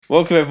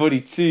Welcome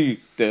everybody to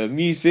the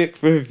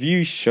music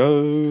review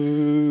show.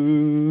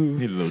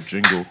 Need a little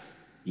jingle.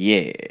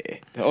 Yeah.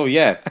 Oh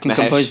yeah. I can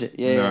compose it.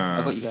 Yeah,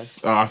 I got you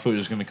guys. Oh, I thought you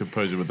was gonna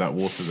compose it with that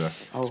water there.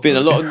 It's been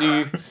a lot of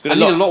new. It's been I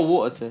need a lot of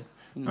water to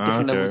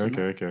different levels.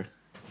 Okay.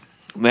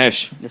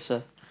 Mesh. Yes,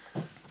 sir.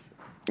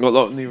 Got a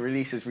lot of new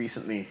releases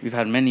recently. We've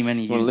had many.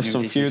 You want to list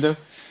some few of them?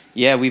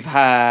 Yeah, we've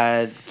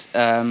had.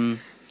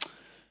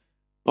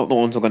 Not the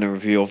ones we're going to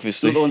review,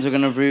 obviously. Not the ones we're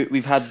going to review.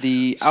 We've had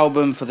the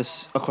album for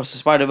this Across the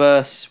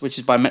Spider-Verse, which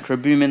is by Metro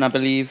Boomin, I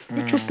believe.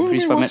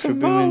 Produced by Metro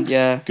Boomin.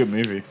 Yeah. Good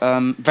movie.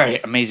 Very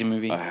amazing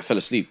movie. I fell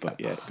asleep, but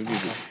yeah, good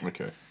movie.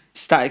 Okay.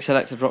 Static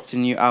Selector dropped a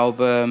new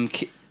album.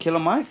 Killer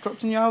Mike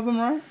dropped a new album,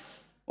 right?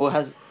 Or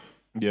has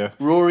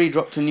Rory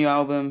dropped a new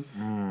album?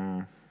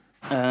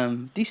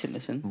 Decent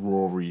listen.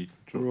 Rory.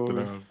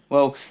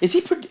 Well, is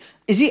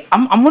he?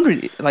 I'm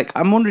wondering.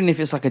 I'm wondering if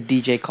it's like a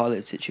DJ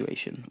Khaled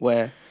situation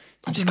where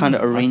he just kind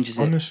of arranges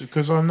it. Honestly,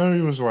 because I know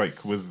he was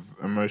like with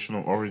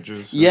Emotional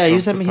Oranges. Yeah,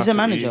 he's a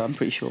manager. I'm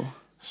pretty sure.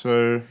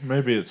 So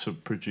maybe it's a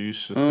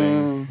producer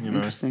thing. You know.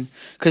 Interesting.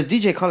 Because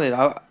DJ Khaled,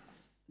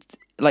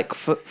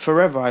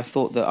 forever I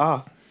thought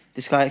that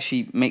this guy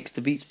actually makes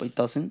the beats, but he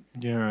doesn't.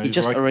 Yeah, he he's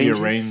just like arranges.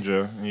 the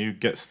arranger. And he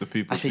gets the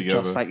people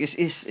together. Just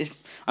it's.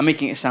 I'm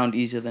making it sound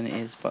easier than it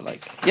is, but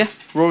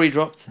Rory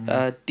dropped.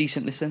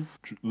 Decent listen.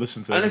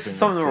 Listen to. I listened to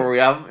some of the Rory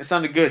album. It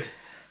sounded good.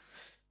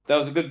 That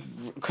was a good.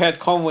 Had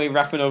Conway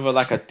rapping over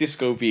like a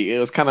disco beat. It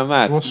was kind of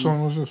mad. What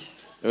song was this?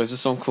 It was a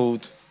song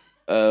called.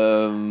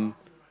 Sorry,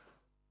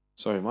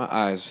 my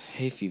eyes.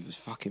 Hay fever's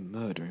fucking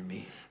murdering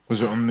me.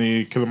 Was it on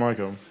the Killer Mike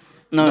album?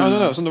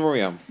 No. It's on the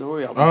Rory album. The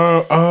Rory album.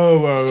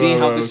 Oh. See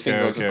how this thing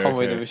goes with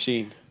Conway the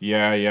Machine.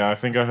 Yeah. I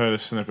think I heard a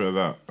snippet of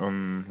that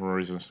on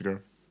Rory's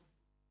Instagram.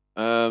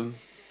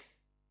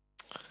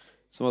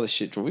 Some other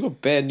shit dropped. We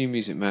got bare new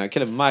music, man.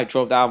 Killer Mike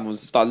dropped the album.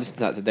 Started listening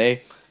to that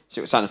today.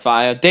 Shit was sounding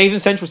fire. Dave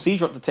and Central C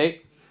dropped the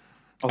tape.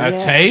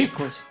 Tape? Of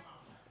course.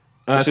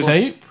 A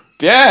tape?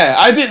 Yeah,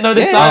 I didn't know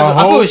this song.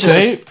 I thought it was just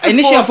tape?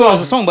 initially I thought it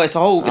was a song, but it's a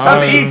whole. It's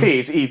That's EP.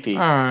 It's EP.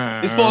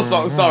 It's 4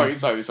 songs. Sorry.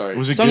 Was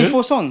it it's good? only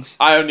 4 songs.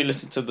 I only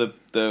listened to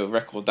the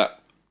record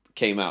that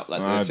came out,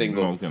 like the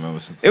single. I'm gonna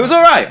listen to It was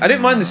alright. I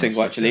didn't mind the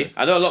single actually. Okay.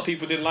 I know a lot of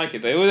people didn't like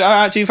it, but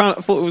I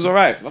thought it was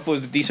alright. I thought it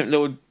was a decent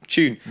little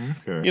tune.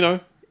 Okay. You know,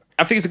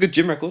 I think it's a good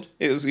gym record.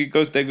 It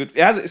goes there good.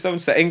 It has its own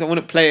setting. I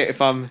wouldn't play it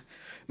if I'm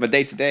my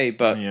day to day,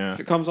 but if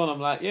it comes on, I'm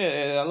like,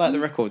 I like the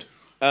record.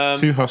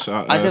 2 Huss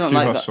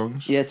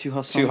songs. Yeah, 2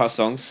 Huss songs. 2 Huss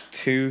songs.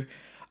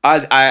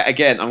 I'm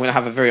gonna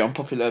have a very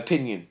unpopular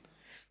opinion.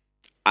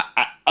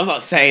 I'm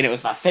not saying it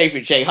was my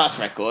favourite J Huss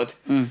record,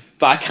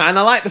 but I kind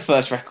of like the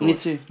first record. Me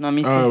too. No,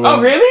 me too. Oh,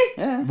 really?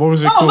 Yeah. What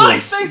was it called? Oh,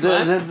 nice. Thanks,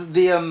 man.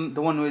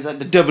 The one where it's like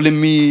the devil in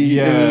me.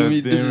 Yeah,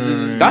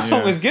 that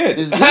song was good.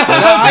 It was good.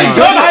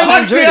 I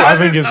liked it. I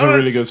think it's a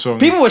really good song.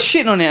 People were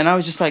shitting on it, and I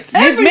was just like,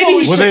 Maybe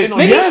he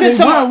said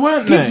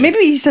something. Maybe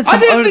he said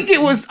something. I didn't think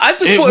it was. I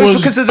just thought it was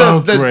because of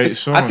the great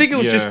song. I think it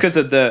was just because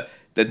of the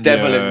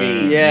devil in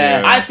me.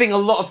 Yeah. I think a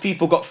lot of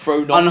people got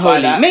thrown off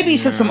by that. Maybe he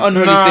said some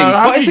unholy things,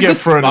 but it's a good.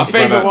 Thrown my off by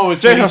favourite that. one was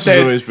J when he Huss said.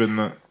 has always been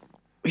that.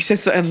 He said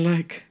something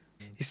like.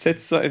 He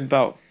said something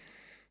about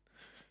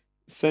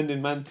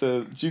sending man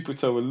to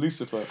Jupiter with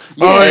Lucifer. I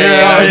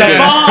was like,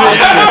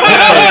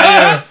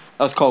 yeah.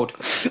 That was cold.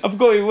 I forgot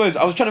what it was.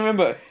 I was trying to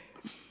remember.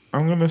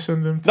 I'm gonna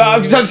send him. No, I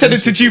was trying to send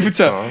it to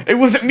Jupiter. It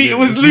wasn't me. It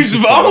was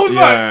Lucifer. I was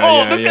like,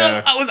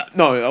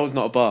 that was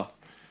not a bar.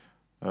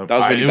 That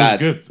was really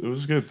bad. It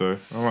was good though.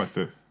 I liked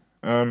it.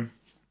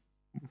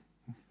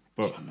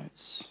 But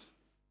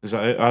is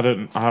that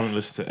it? I haven't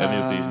listened to any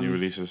of these new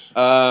releases.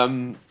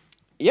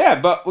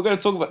 Yeah, but we're going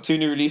to talk about 2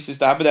 new releases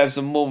that happened. There's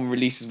some more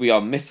releases we are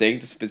missing.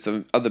 There's been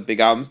some other big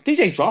albums.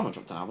 DJ Drama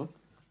dropped an album.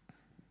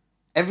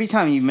 Every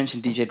time you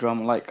mention DJ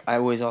Drama, I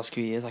always ask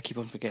who he is. I keep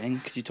on forgetting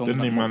because you told me.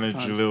 Didn't he manage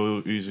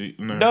Lil Uzi?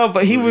 No,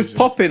 but he was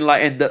popping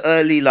in the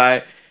early the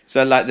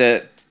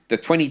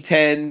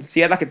 2010s.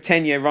 He had a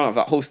 10-year run of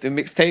hosting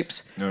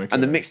mixtapes,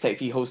 and the mixtape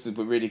he hosted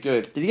were really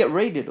good. Did he get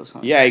raided or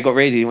something? Yeah, he got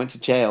raided. He went to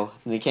jail,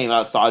 and he came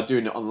out, started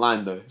doing it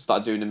online though.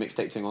 Started doing the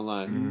mixtape thing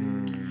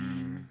online.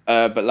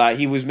 But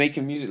he was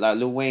making music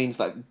Lil Wayne's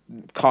some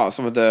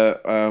of the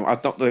I'm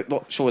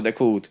not sure what they're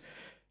called.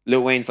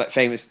 Lil Wayne's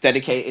famous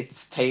dedicated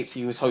tapes.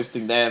 He was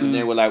hosting them, and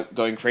they were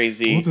going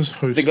crazy. What does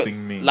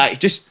hosting mean?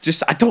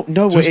 Just I don't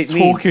know what it means.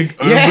 Just talking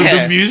over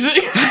the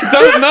music. I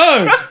don't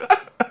know.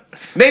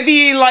 Maybe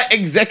he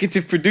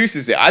executive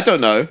produces it. I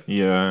don't know.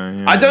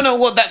 Yeah. I don't know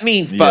what that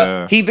means,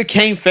 but he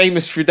became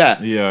famous through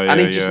that. Yeah. And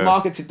he just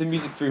marketed the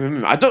music through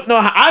him. I don't know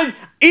how.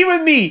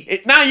 Even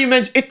me. Now you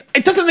mention it.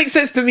 It doesn't make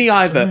sense to me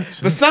either.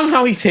 But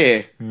somehow he's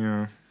here.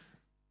 Yeah.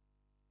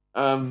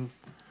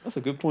 That's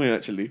a good point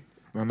actually.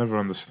 I never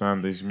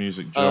understand these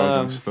music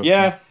jargon stuff.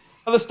 Yeah.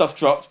 Other stuff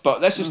dropped,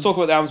 but let's just talk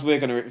about the albums we're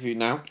going to review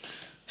now.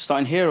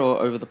 Starting here or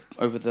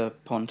over the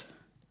pond?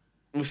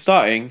 We're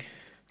starting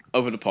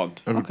over the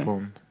pond. Over the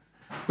pond.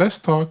 Let's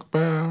talk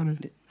about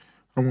it.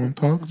 I want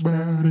to talk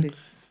about it.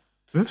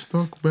 Let's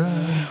talk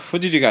about it.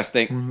 What did you guys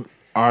think?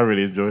 I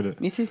really enjoyed it.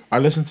 Me too. I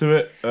listened to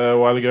it a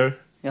while ago.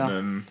 Yeah.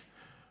 And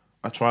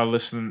I try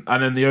listening,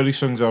 and then the only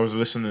songs I was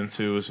listening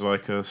to was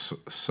like a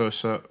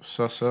sus up.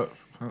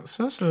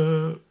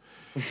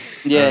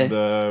 Yeah.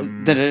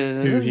 And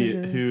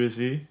who is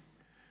he?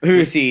 Who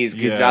is he? Is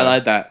good. Yeah. I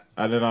like that.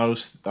 And then I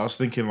was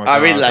thinking like I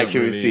really don't like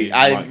who is he.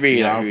 I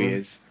really like who he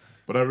is.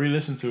 But I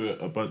re-listened to it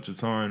a bunch of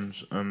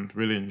times and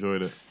really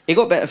enjoyed it. It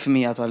got better for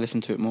me as I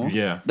listened to it more.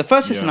 Yeah. The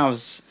first listen,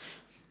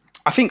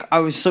 I think I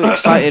was so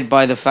excited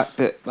by the fact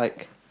that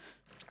like,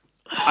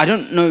 I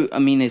don't know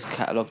Aminé's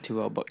catalogue too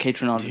well, but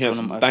KAYTRANADA is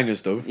one of my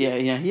bangers though.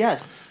 Yeah, he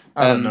has.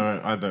 I don't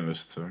know. I don't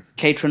listen to him.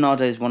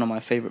 KAYTRANADA is one of my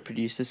favorite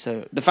producers,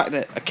 so the fact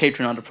that a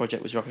KAYTRANADA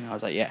project was dropping, I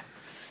was like, yeah.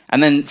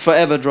 And then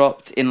Forever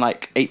dropped in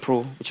like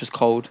April, which was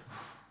cold.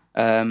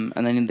 And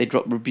then they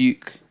dropped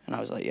Rebuke, and I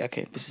was like, yeah,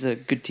 okay, this is a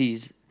good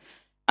tease.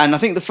 And I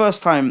think the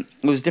first time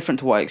it was different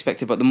to what I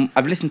expected, but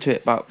I've listened to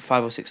it about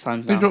 5 or 6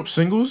 times now. They dropped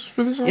singles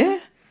for this album? Yeah.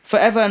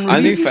 Forever and Rebuke.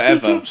 I knew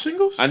Forever. Drop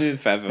singles? I knew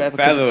Forever.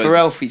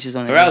 Pharrell features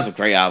on it. Pharrell's a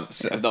great album.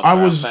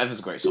 Forever's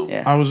a great song.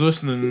 Yeah. I was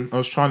listening. I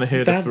was trying to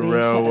hear the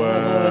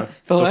Pharrell.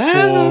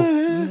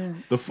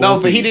 The four. No,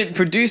 but he didn't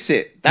produce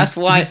it. That's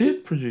why. He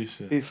did produce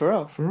it. Who,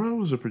 Pharrell? Pharrell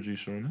was a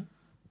producer on it.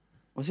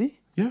 Was he?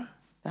 Yeah.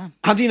 Damn.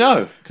 How do you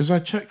know? Because I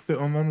checked it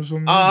on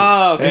Amazon.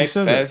 Oh, okay.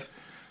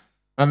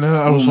 And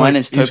I was my like,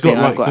 name's Toby and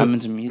I've got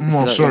Amazon Music.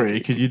 Oh, sorry.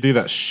 Can you do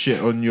that shit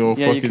on your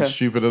fucking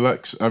stupid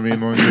Alexa? I mean,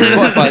 on your,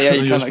 Spotify, yeah,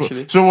 you can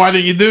actually. So why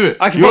didn't you do it?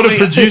 You're the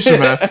producer,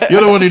 man.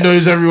 You're the one who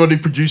knows everyone who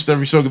produced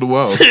every song in the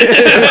world.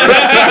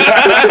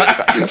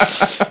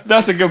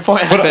 That's a good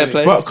point.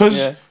 But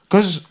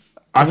because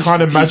I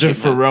can't imagine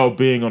Pharrell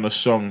being on a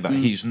song that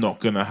he's not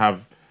going to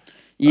have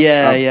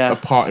a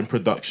part in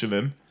production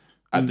in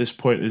at this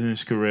point in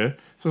his career.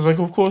 So I was like,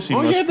 of course he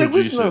must produce it. There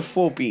was no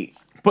 4-beat.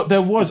 But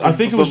there was. I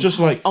think it was just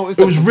like it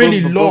was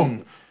really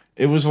long.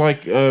 It was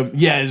like it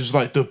was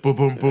like the boom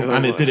boom boom,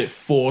 and it did it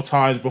 4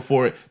 times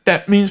before it.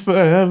 That means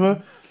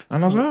forever.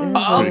 And I was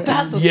like,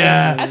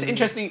 that's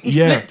interesting. He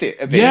flipped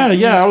it a bit.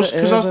 Yeah. I was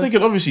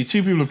thinking, obviously,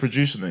 2 people are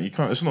producing it. You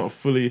can't. It's not a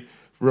fully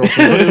real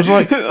song, but it was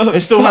like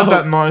it still had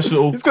that nice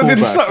little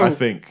callback. I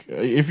think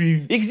if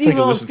you take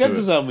a listen to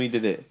it. Album, we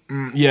did it.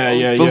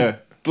 Yeah.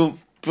 Boom,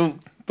 boom,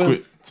 boom.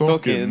 Quit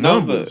talking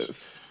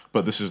numbers.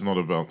 But this is not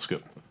about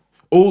Skepta.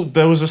 Oh,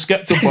 there was a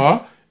Skepta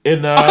bar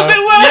in. There were. Wait,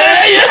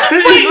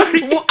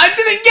 I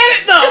didn't get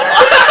it though.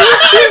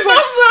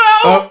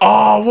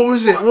 What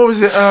was it?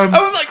 I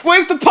was like,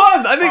 "Where's the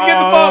pun?" I didn't get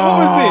the pun. What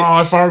was it?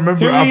 If I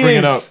remember, I'll bring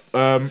it up.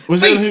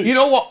 You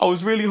know what? I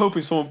was really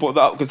hoping someone brought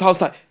that up because I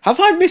was like, "Have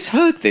I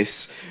misheard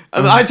this?"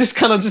 And I just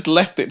kind of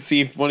left it to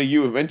see if one of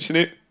you would mention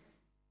it.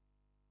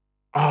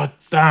 Oh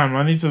damn!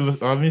 I need to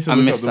look up the lyric.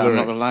 I'm not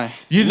gonna lie.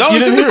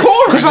 It's in the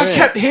chorus because I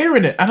kept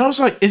hearing it, and I was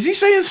like, "Is he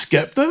saying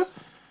Skepta?"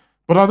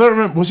 But I don't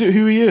remember. Was it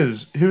who he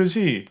is? Who is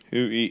he?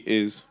 Who he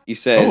is? He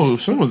says. Oh,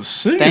 someone's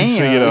singing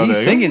out he's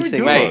there. Singing.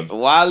 Mate,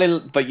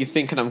 but you're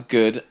thinking I'm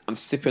good. I'm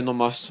sipping on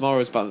my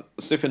sorrows, but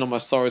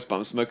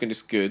I'm smoking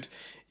this good.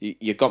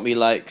 You got me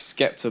like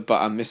Skepta,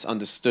 but I'm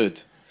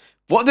misunderstood.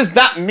 What does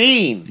that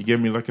mean? You gave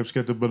me like I'm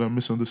Skepta, but I'm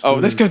misunderstood. Oh,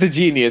 let's go to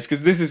Genius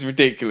because this is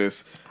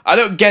ridiculous. I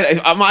don't get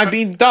it. Am I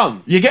being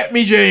dumb? You get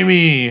me,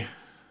 Jamie.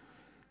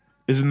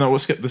 Isn't that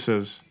what Skepta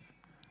says?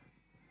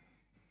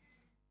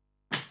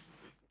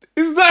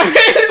 Is that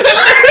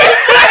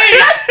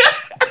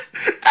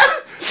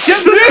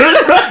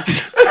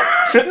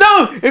right?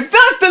 No, if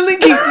that's the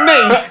link he's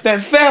made, then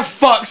fair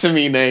fucks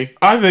Aminé.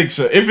 I think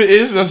so. If it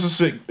is, that's a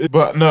sick.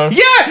 But no.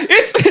 Yeah,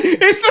 it's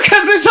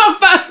because it's off.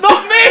 That's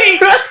not me.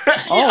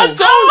 I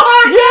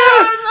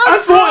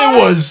thought it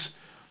was.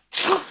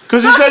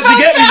 Because he says you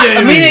get me,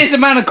 Jamie. Aminé is a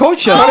man of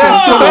culture.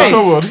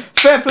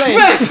 Fair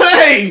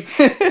play.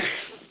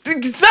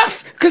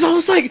 That's because I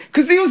was like,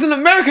 because he was an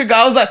American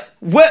guy. I was like,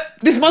 what?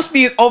 This must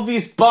be an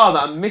obvious bar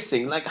that I'm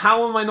missing. Like,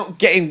 how am I not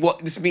getting what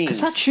this means? Because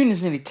that tune is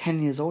nearly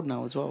 10 years old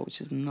now as well, which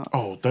is nuts.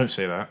 Oh, don't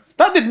say that.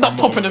 That did not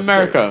pop in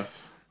America.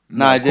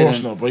 No, I didn't. Of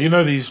course not. But you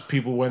know these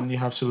people, when you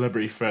have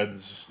celebrity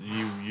friends,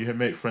 you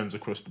make friends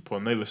across the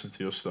pond. They listen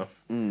to your stuff.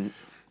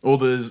 All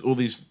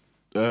these.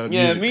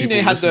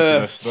 Aminé had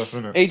the stuff,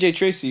 AJ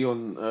Tracy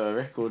on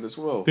record as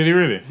well. Did he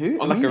really? Who?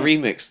 On like a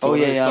remix. To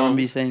I remember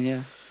you saying,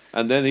 yeah.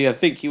 And then I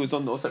think he was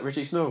on what's that,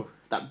 Reggie Snow?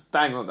 That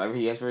bang on that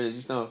he has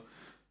Reggie Snow.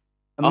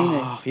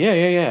 Aminé.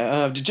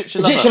 Yeah.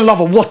 Egyptian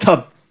Lover. What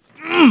a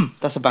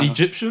that's a banger.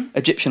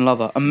 Egyptian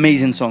Lover.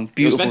 Amazing song.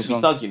 Beautiful song. It was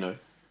meant to be Thug, you know.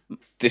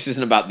 This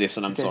isn't about this,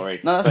 and I'm sorry.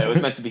 No, but it was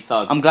meant to be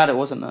Thug. I'm glad it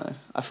wasn't though.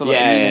 I feel like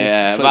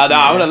But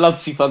I would have loved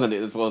to see Thug on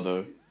it as well,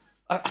 though.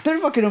 I don't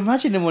know if I can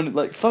imagine him on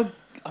like Thug.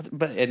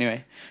 But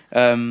anyway, what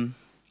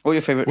are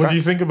your favorite? What do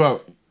you think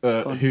about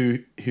who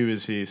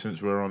is he?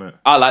 Since we're on it,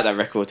 I like that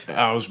record.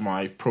 That was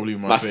probably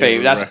my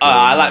favorite. That's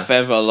I like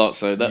Forever a lot,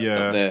 so that's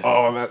up there.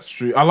 Oh, that's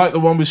true. I like the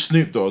one with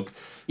Snoop Dogg.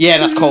 Yeah,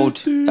 that's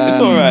cold. It's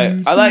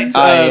alright. I liked.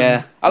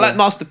 I like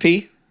Master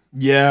P.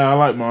 Yeah, I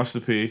like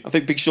Master P. I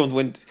think Big Sean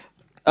went.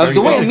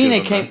 The way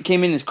Aminé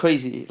came in is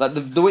crazy. Like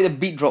the way the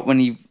beat dropped when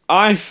he.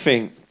 I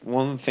think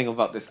one thing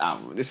about this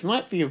album. This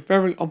might be a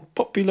very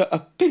unpopular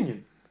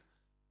opinion.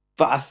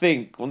 But I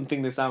think one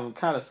thing this album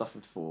kind of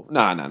suffered for. No.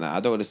 I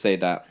don't want to say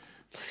that.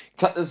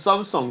 There's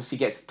some songs he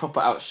gets proper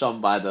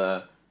outshone by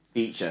the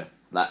feature.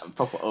 Like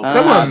proper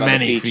There weren't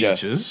many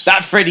features.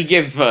 That Freddie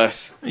Gibbs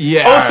verse.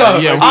 Yeah. Also,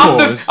 yeah,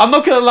 I'm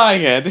not gonna lie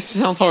here. This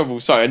sounds horrible.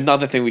 Sorry,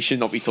 another thing we should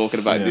not be talking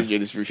about in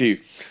this review.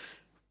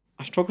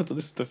 I struggle to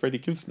listen to Freddie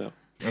Gibbs now.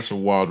 That's a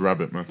wild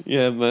rabbit, man.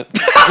 Yeah, man.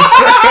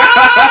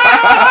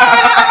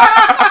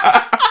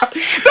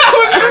 That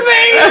was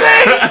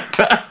amazing.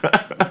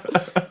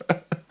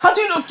 How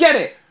do you not get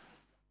it?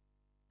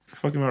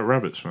 Fucking like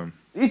rabbits, man.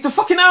 It's the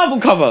fucking album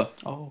cover.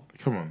 Oh,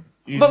 come on.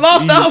 The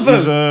last album.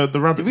 He's the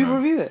rabbit. Did we man.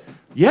 review it?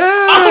 Yeah.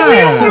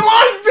 We all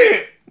liked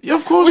it. Yeah,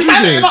 of course We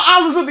had it did. in our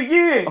albums of the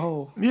year.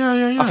 Oh,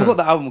 Yeah. I forgot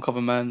the album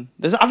cover, man.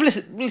 I've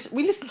listened. We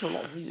listened to a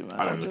lot of music, man.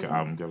 I don't look at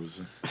album covers.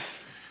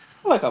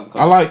 I like album I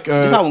covers. like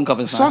This album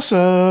cover's nice. Sus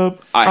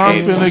up. I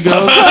hate finna Sus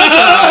go.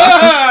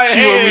 Up.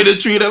 She want me to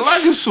treat her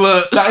like a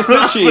slut. That is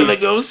literally- I'm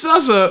finna go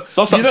sus up.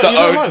 Sus You Up's don't- the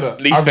you don't like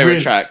that? least I favourite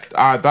really- track.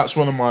 That's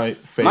one of my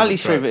favorite. My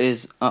least tracks. favorite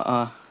is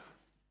How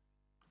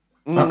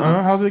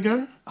did it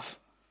go?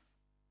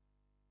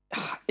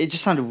 It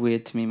just sounded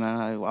weird to me, man.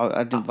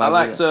 I didn't. I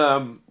vibe with liked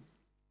it.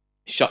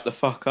 Shut the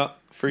Fuck Up.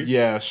 Free.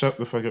 Yeah, shut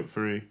the fuck up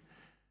 3.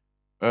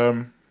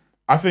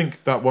 I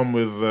think that one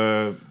with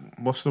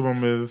what's the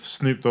one with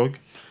Snoop Dogg?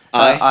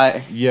 Yeah, I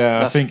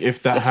That's- think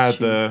if that had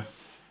that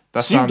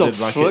Snoop Dogg sounded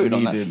like it floated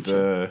on that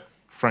needed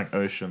Frank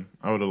Ocean.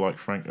 I would have liked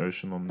Frank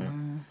Ocean on there.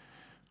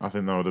 I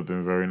think that would have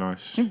been very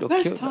nice. Snoop Dogg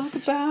Let's killed talk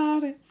that.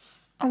 about it.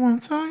 I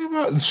want to talk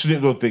about. And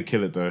Snoop Dogg did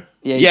kill it though.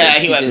 Yeah,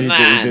 he went did.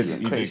 mad.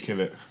 He did kill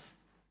it.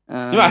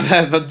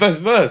 The best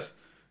verse.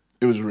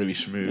 It was really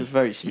smooth. It was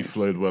very He smooth.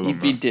 flowed well He on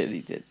that.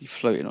 did. He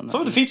floated on that.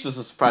 Some of the features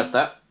are surprised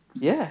at.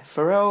 Yeah,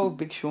 Pharrell,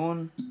 Big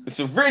Sean. It's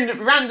a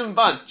random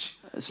bunch.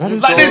 That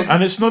is Like this-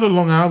 and it's not a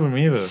long album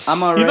either.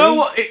 Am I You know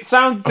what? It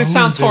sounds. This Oh,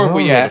 sounds there horrible.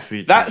 are a lot Yeah, of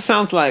features. that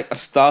sounds like a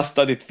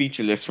star-studded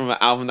feature list from an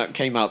album that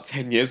came out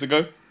 10 years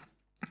ago.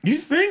 You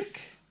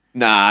think?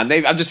 Nah, I'm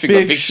just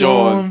thinking of Big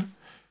Sean.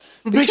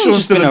 Big Sean's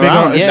Sean's still been a big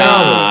around, artist. yeah.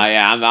 now, though. Nah,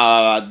 yeah, I'm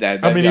not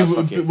dead. I mean,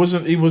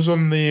 he was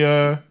on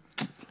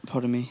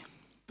Pardon me.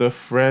 the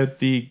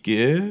Freddie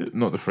Gibbs,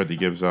 not the Freddie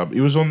Gibbs album. He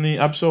was on the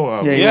Absol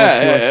album. Yeah, he Yeah, was,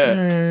 he was.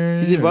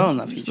 yeah. He did well on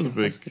that He's feature. Still a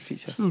big, That's a good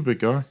feature. still a big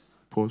guy.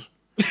 Pause.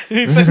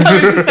 He's like, no,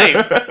 it's his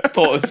name.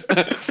 Pause.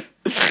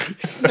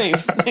 It's his name.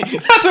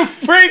 That's a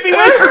crazy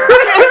way to say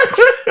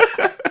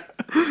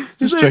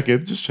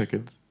it. Just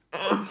checking.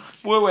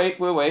 We're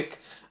awake.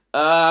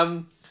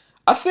 I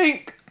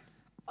think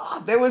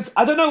there was.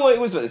 I don't know what it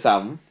was about this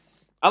album.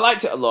 I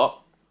liked it a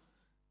lot.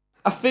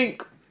 I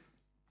think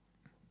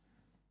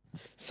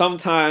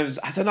sometimes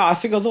I don't know. I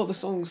think a lot of the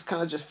songs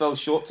kind of just fell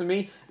short to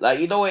me. Like,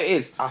 you know what it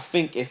is? I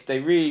think if they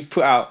really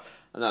put out,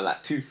 I don't know,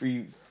 like 2,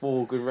 3,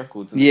 4 good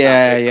records. And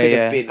Yeah. could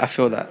have been I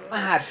feel that.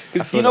 mad.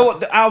 Because feel you know that. what?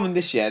 The album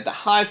this year, the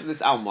highs of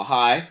this album were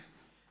high,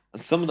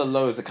 and some of the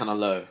lows are kind of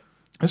low.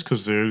 That's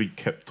because they really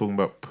kept talking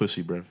about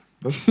pussy, bruv.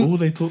 That's all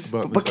they talked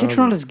about. But this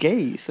album. Kaytranada's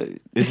gay, so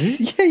Is he?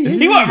 yeah, he is.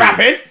 He wasn't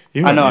rapping.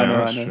 I know.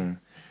 that's true.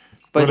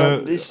 But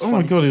But it's oh my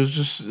funny. god, it was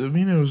just. I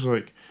mean, it was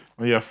like,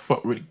 oh yeah, I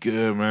fuck really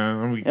good,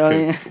 man.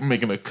 I'm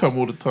making her come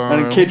all the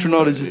time. And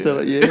Kaytranada's just there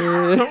like,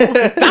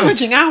 yeah.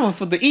 Damaging album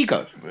for the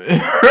ego.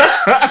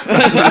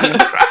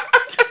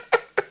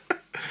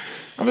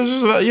 And it's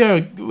just like, yeah,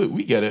 look,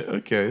 we get it.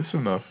 Okay, it's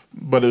enough.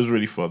 But it was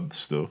really fun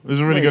still. It was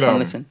a really Very good fun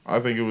album. listen. I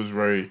think it was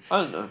very.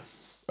 I don't know.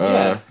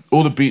 Yeah.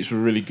 All the beats were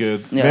really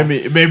good. Yeah.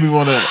 It made me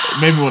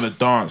wanna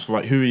dance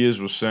like Who He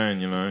Is was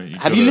saying. You know.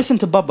 Have you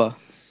listened to Bubba?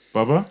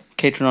 Bubba?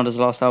 Kaytranada's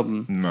last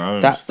album. No, I don't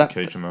That- listen to that-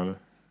 Kaytranada.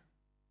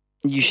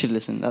 You should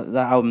listen.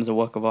 That album's a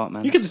work of art,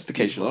 man. You can just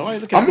occasionally. Why are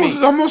you looking at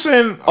me? I'm not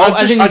saying. Oh,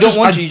 as in you don't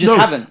want to, you just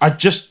haven't. I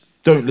just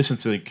don't listen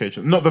to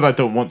Kaytranada. Not that I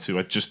don't want to.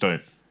 I just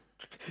don't.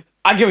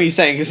 I get what you're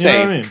saying. You're You know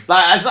saying, what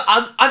I mean? like,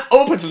 I'm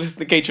open to listen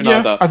to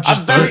Kaytranada. Yeah, I just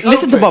I'm very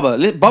Listen to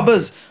open.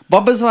 Bubba.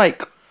 Bubba's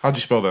like How do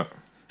you spell that?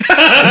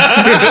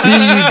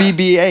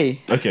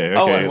 B-U-B-B-A. Okay,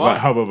 Oh, wait, what? like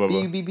Hubba Bubba.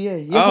 B-U-B-B-A.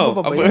 Yeah, Oh,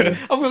 Bubba, yeah.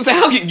 I was gonna say,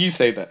 how can you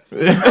say that?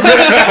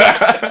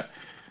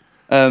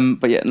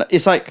 But yeah, no,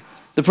 it's like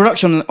the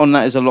production on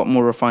that is a lot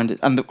more refined,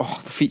 and the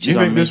features. Do you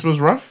are think this amazing. was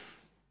rough?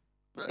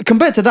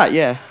 compared to that?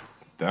 Yeah.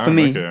 Damn, For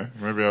me. okay.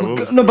 Maybe I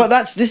will. No, but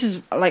this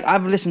is like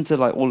I've listened to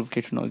like all of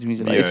Kaytranada's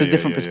music. Like, Yeah, it's a yeah,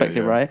 different yeah,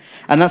 perspective, yeah. right?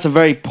 And that's a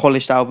very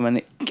polished album,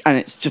 and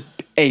it's just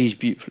aged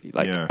beautifully,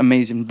 like Yeah.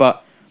 amazing.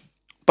 But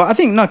I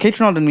think no,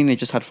 Kaytranada and Aminé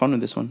just had fun with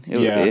this one.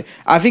 Yeah.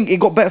 I think it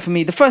got better for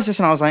me. The first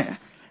listen, I was like,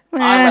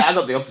 I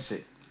got the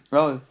opposite.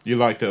 oh, You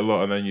liked it a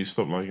lot and then you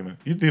stopped liking it.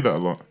 You do that a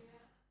lot.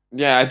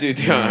 Yeah, I do.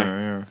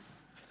 Yeah.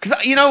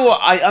 Because you know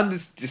what?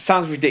 It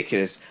sounds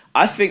ridiculous.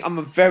 I think I'm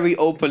a very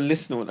open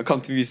listener when it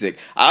comes to music.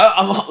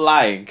 I'm not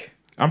lying.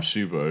 I'm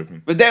super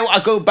open. But then I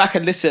go back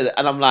and listen,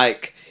 and I'm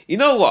like, you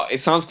know what? It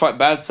sounds quite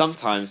bad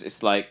sometimes.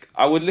 It's like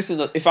I would listen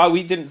to,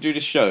 we didn't do the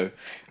show,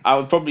 I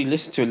would probably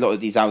listen to a lot of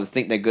these albums,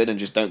 think they're good, and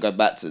just don't go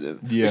back to them.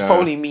 Which Yeah.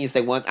 probably means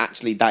they weren't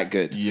actually that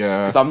good.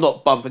 Yeah. Because I'm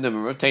not bumping them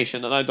in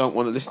rotation, and I don't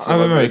want to listen to I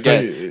them don't ever know,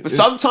 again. But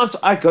sometimes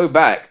I go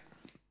back,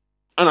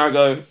 And I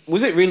go,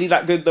 was it really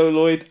that good though,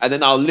 Lloyd? And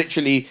then I'll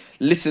literally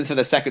listen for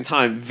the second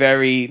time,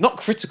 very, not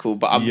critical,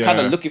 but I'm kind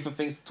of looking for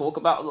things to talk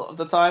about a lot of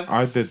the time.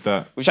 I did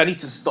that. Which I need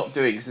to stop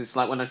doing, because it's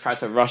like when I try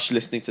to rush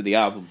listening to the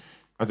album.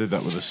 I did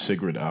that with a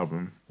Sigrid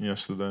album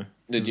yesterday.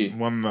 Did you?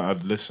 One that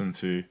I'd listened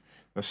to,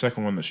 the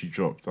second one that she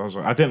dropped. I was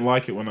like, I didn't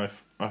like it when I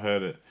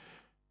heard it.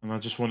 And I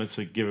just wanted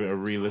to give it a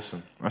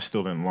re-listen. I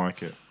still didn't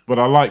like it. But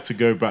I like to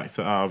go back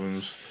to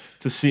albums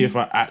to see if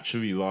I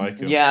actually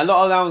like it. Yeah, a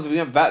lot of albums we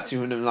went back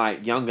to when I'm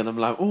like young, and I'm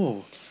like,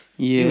 oh,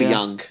 you were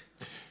young.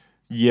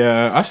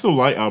 Yeah, I still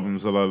like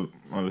albums that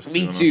I listen to.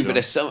 Me too, but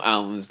there's some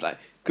albums like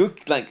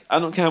I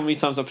don't care how many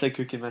times I play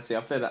Cookie Messy.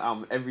 I play that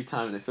album every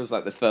time, and it feels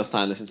like the first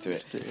time I listen to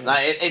it.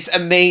 Like it's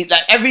amazing.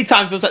 Like every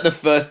time feels like the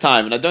first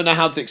time, and I don't know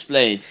how to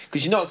explain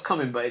because you know what's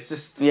coming, but it's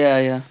just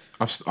I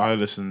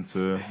listen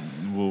to.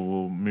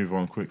 We'll move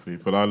on quickly,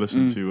 but I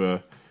listen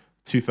to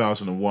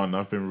 2001.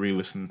 I've been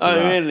re-listening to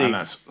that, really? and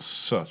that's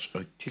such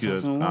a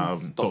good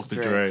album. Dr.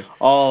 Dre.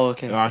 Oh,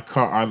 okay.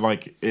 I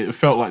like it. It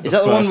felt like Is the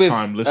that the one first with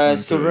time listening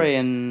Still to Dre it.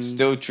 and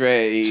Still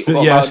Dre.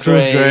 Still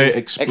Dre,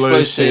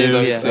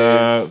 Explosive,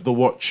 The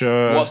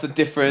Watcher. What's the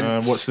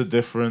difference? What's the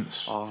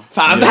difference?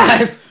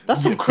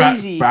 That's some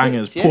crazy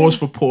bangers. hits, Pause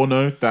for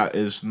porno. That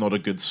is not a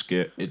good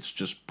skit. It's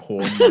just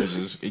porn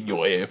noises in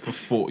your ear for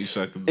 40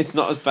 seconds. It's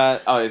not as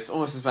bad. Oh, it's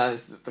almost as bad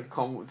as the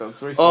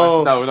Three Spices.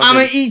 Oh, No, I'm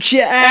gonna eat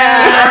your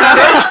ass.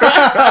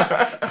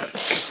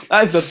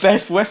 That is the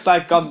best West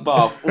Side Gun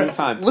bar of all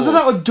time. Wasn't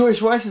that on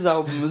Joyce Rice's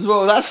album as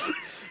well? That's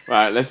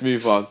right. Let's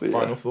move on.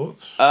 Final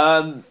thoughts?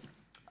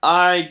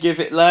 I give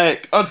it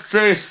like I'd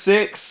say a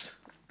 6.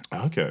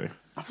 Okay.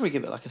 I'd probably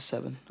give it like a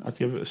 7. I'd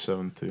give it a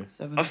 7 too.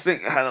 I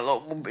think it had a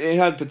lot more, it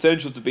had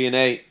potential to be an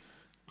 8.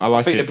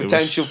 I think the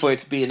potential for it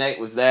to be an 8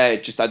 was there.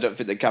 Just I don't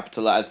think they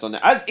capitalized on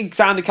it. It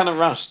sounded kind of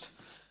rushed.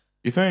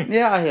 You think?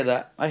 Yeah, I hear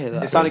that.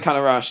 It sounded kind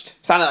of rushed.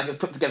 It sounded like it was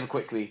put together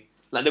quickly.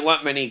 Like there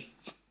weren't many.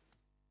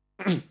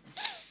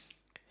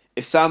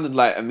 It sounded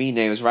like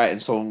Aminé was writing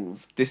song.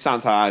 This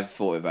sounds how I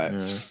thought about it.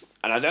 Yeah.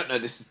 And I don't know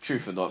if this is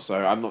truth or not,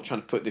 so I'm not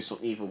trying to put this on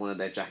either one of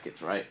their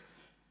jackets, right?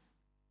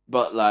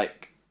 But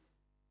like,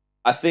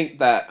 I think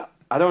that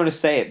I don't want to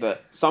say it,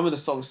 but some of the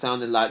songs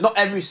sounded like not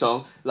every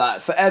song.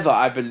 Like Forever,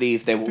 I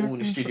believe they were all in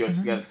the studio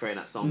together to create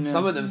that song.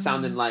 Some of them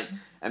sounded like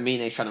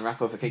Aminé trying to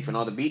rap over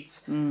KAYTRANADA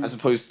beats, as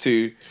opposed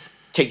to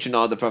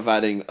KAYTRANADA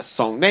providing a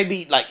song.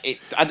 Maybe like it.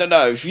 I don't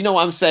know if you know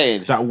what I'm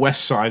saying. That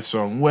West Side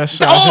song, West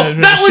Side. Oh,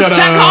 that was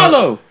Jack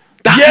Harlow.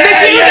 That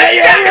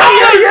Jack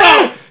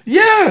Harlow song.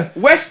 Yeah.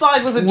 West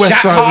Side was a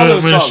Jack Harlow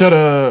song. Shut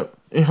up,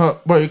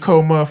 but you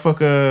cold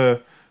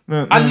motherfucker.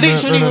 I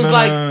literally was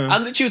like,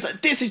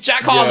 this is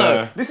Jack Harlow.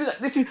 Yeah. This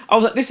is. I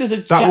was like, this is a.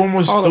 That Jack one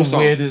was Harlow the song.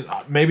 weirdest.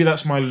 Maybe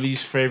that's my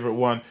least favorite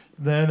one.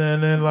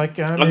 Like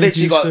I've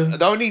literally got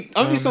the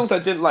only songs I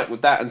didn't like were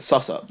that and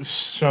Suss Up.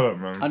 Shut up,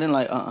 man. I didn't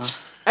like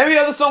Every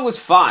other song was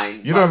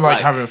fine. You don't like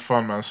having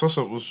fun, man. Suss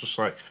Up was just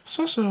like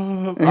Suss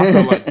Up.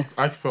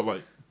 I felt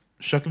like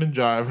shucking and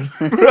jiving.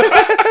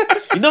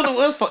 You know the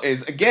worst part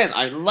is, again,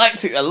 I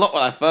liked it a lot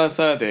when I first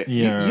heard it.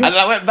 Yeah. And then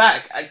I went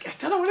back. I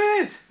don't know what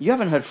it is. You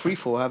haven't heard Free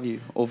Fall, have you?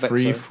 Or Vexo?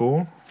 Free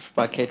Fall?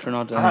 By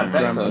KAYTRANADA. I heard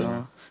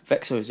Vexo.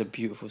 Vexo is a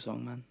beautiful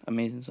song, man.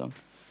 Amazing song.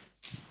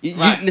 You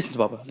listen to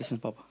Baba.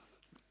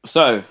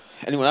 So,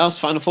 anyone else?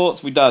 Final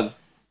thoughts? We done?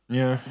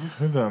 Yeah,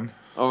 we're done.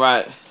 All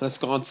right, let's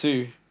go on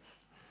to...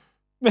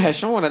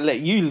 Mahesh, I want to let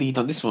you lead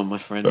on this one, my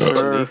friend.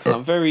 Because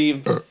I'm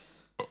very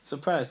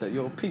surprised at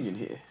your opinion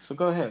here. So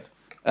go ahead.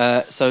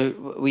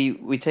 So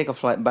we take a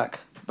flight back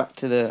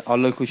to our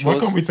local shores.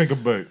 Why can't we take a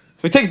boat?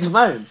 We take it to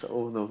Mayans.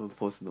 Oh no, the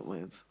port is not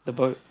Mayans. The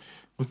boat.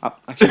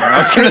 Actually, I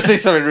was going to say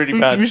something really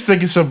bad. We should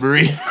take a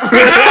submarine.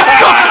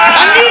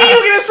 I knew you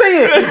were going to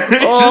say it.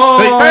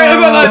 I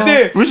got an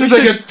idea. We should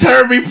take a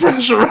terribly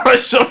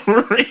pressurized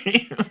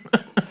submarine.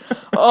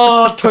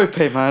 Oh,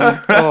 Tope,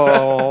 man.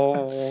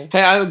 Oh.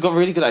 Hey, I got a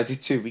really good idea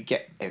too. We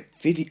get a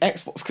video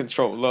Xbox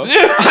controller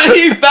and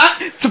use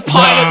that to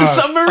pilot the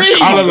submarine.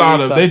 I'll allow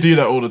them. They do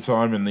that all the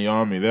time in the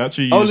army. They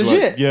actually use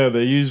legit?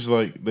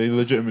 they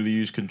legitimately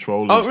use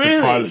controllers to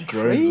pilot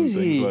drones and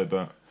things like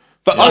that.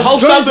 But a whole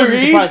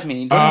submarine? Surprise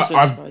me.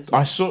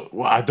 I saw.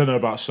 Well, I don't know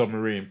about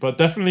submarine, but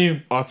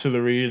definitely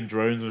artillery and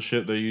drones and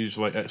shit. They use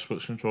like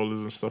Xbox controllers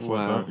and stuff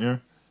like that. Yeah.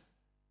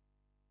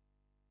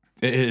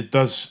 It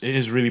does. It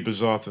is really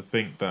bizarre to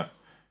think that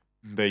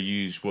they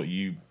use what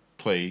you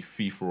play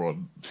FIFA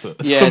on to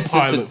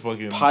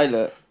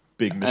pilot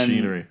big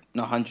machinery.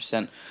 No,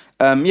 100%.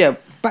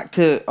 Back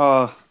to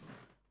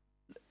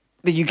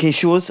the UK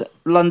shores,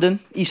 London,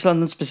 East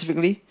London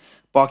specifically,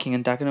 Barking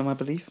and Dagenham, I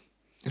believe.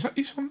 Is that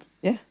East London?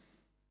 Yeah.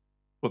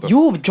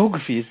 Your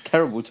geography is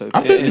terrible, Toby.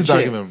 I've been to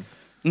Dagenham.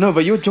 No,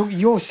 but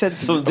your sense.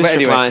 So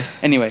district line.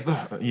 Anyway.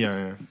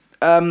 Yeah.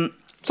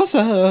 What's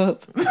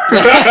up?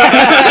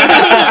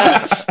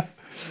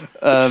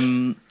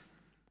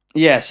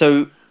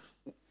 So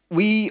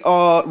we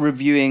are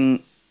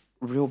reviewing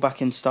Real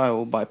Back in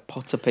Style by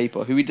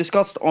Payper, who we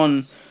discussed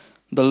on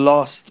the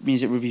last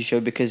music review show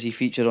because he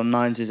featured on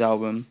Nines'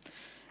 album.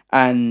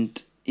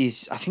 And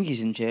I think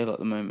he's in jail at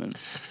the moment.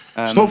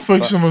 Stop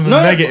focusing on the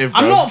negative,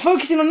 bro. I'm not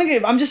focusing on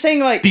negative. I'm just saying,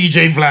 like,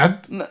 DJ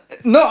Vlad.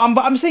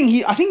 But I'm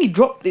saying I think it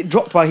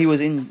dropped while he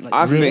was in.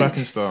 Like, Real Back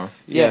in Style.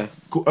 Yeah.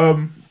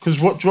 Because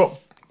what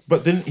dropped?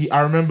 But didn't he?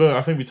 I remember.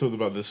 I think we talked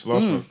about this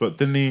last month. But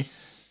didn't he?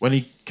 When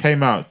he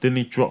came out, didn't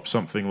he drop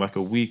something like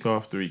a week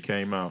after he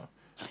came out?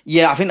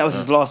 Yeah, I think that was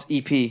his last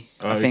EP.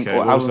 I think.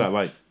 What was that,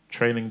 like?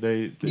 Training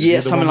Day?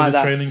 Something like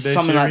that.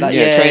 Something like that.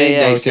 Yeah, Training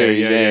Day okay,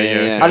 series.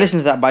 Yeah. I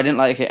listened to that, but I didn't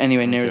like it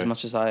anywhere near as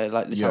much as I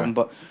like this album.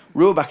 But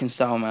Real Back in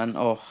Style, man.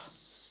 Oh,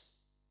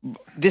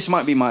 this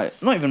might be I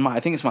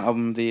think it's my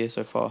album of the year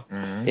so far.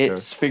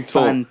 It's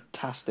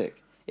fantastic.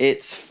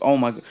 It's, oh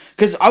my god.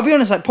 Because I'll be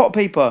honest, like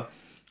Payper,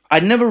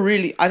 I'd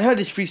heard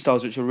his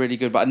freestyles, which were really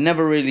good, but I'd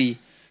never really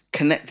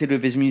connected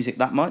with his music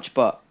that much.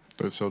 But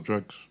don't sell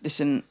drugs.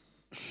 Listen,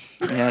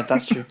 yeah,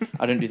 that's true.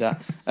 I don't do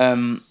that.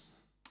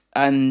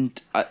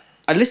 And I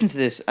listened to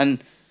this,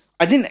 and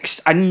I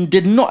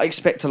did not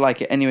expect to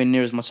like it anywhere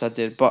near as much as I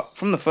did. But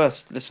from the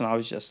first listen, I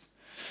was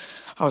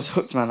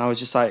hooked, man. I was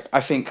just like,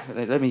 I think,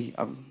 let me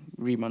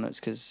read my notes,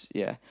 because,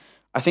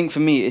 I think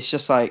for me, it's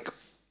just like,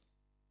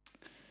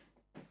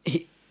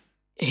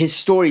 his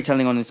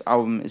storytelling on this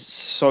album is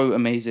so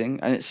amazing,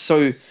 and it's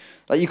so,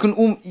 like, you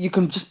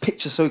can just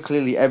picture so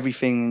clearly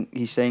everything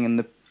he's saying and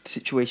the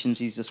situations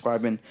he's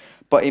describing,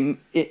 but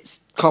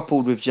it's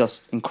coupled with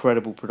just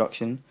incredible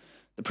production.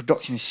 The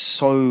production is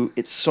so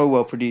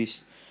well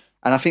produced,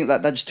 and I think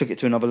that just took it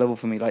to another level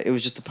for me. Like, it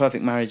was just the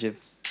perfect marriage of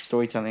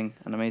storytelling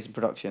and amazing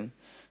production,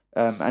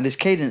 and his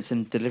cadence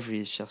and delivery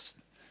is just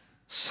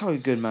so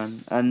good,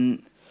 man.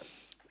 And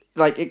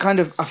like, it kind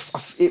of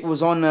it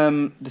was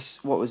on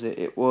this, what was it?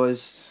 It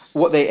was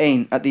What They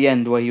Ain't at the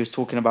end, where he was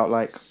talking about,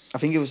 like, I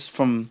think it was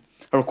from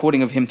a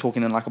recording of him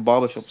talking in like a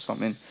barbershop or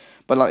something.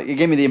 But like, it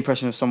gave me the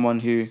impression of someone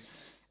who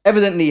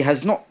evidently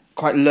has not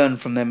quite learned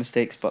from their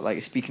mistakes, but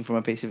like speaking from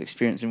a place of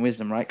experience and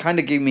wisdom, right? Kind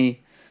of gave me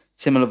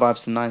similar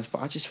vibes to Nines,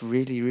 but I just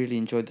really, really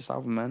enjoyed this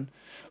album, man.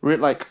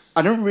 Like,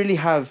 I don't really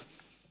have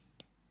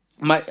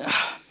my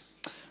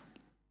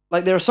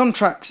like, there are some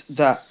tracks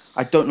that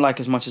I don't like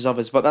as much as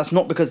others, but that's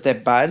not because they're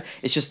bad.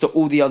 It's just that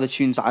all the other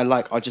tunes that I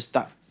like are just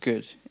that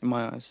good in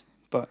my eyes.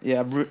 But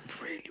yeah, really,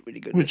 really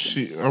good.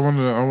 I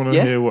wanna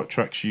hear what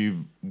tracks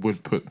you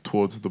would put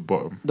towards the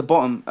bottom. The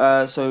bottom.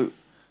 So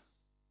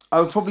I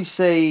would probably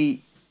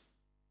say,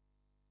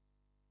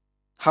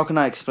 How Can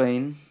I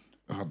Explain?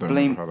 I don't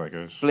know how that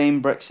goes.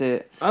 Blame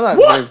Brexit. I like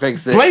Blame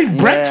Brexit. Blame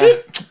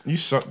Brexit? You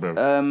suck,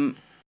 bro.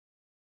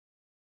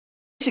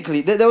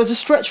 Basically, there was a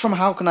stretch from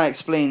How Can I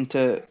Explain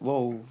to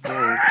whoa.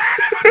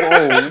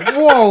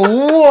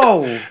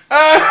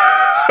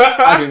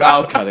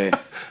 I'll cut it.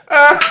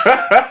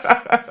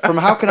 From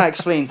How Can I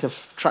Explain to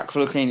Track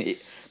Flow Cane,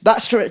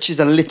 that stretch is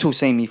a little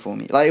samey for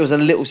me. Like, it was a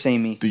little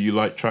samey. Do you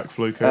like Track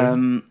Flow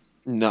Cane?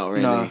 Not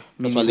really. No,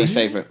 that's my least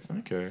favourite.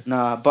 Okay.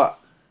 Nah, but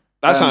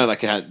that sounded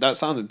like it had. That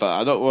sounded,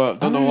 but I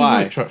don't know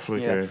why. Like Track Flow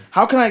Cane.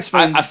 How Can I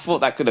Explain? I thought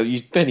that could have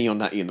used Benny on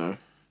that, you know.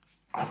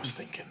 I was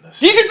thinking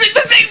this. You did think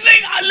the same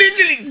thing. I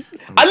literally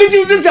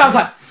was listening. I was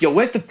like, "Yo,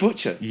 where's the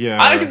butcher?" Yeah.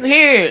 I can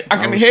hear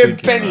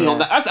Benny on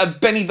that. That's a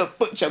Benny the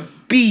Butcher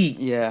beat.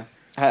 Yeah.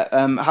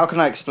 How Can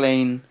I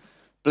Explain?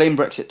 Blame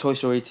Brexit, Toy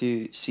Story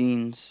 2,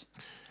 Scenes,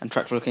 and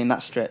Track Flow Cane.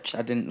 That stretch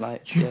I didn't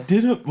like. You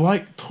didn't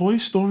like Toy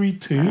Story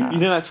 2? You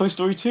didn't like Toy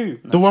Story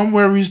 2? The one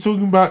where he's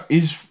talking about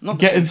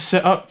getting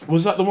set up.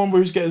 Was that the one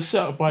where he's getting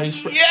set up by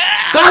his friend? Yeah.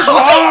 That's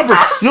hard, bro.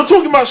 You're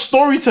talking about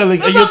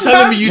storytelling, and you're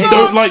telling me you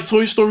don't like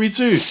Toy Story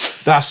 2.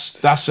 That's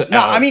it. No,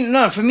 I mean,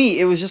 no. For me,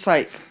 it was just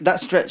like that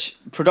stretch.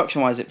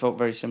 Production-wise, it felt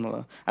very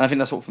similar, and I think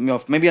that's what put me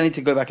off. Maybe I need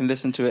to go back and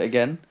listen to it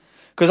again,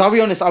 because I'll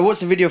be honest. I watched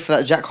the video for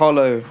that Jack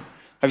Harlow.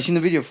 Have you seen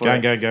the video for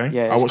Gang, it? Gang?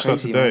 Yeah, I watched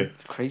crazy, that today. Man.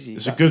 It's crazy.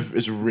 It's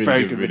a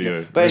really good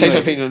video. But Change my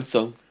opinion on the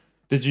song.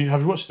 Have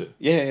you watched it?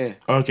 Yeah.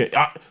 Okay,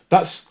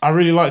 I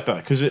really like that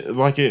because it.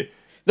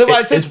 No, but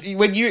I said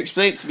when you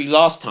explained it to me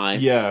last time,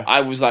 Yeah. I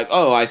was like,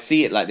 oh, I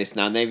see it like this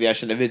now. Maybe I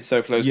shouldn't have been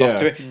so closed off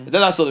to it. And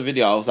then I saw the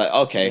video. I was like,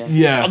 okay,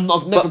 Yeah. I'm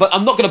not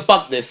gonna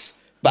bug this.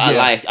 But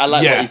I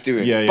like what he's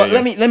doing. But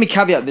let me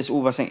caveat this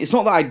all by saying it's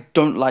not that I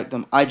don't like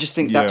them. I just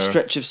think that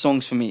stretch of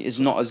songs for me is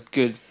not as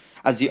good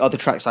as the other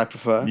tracks I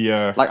prefer.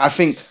 Yeah. Like, I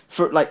think,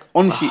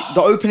 honestly,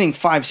 the opening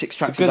 5-6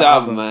 tracks of that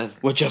album, man,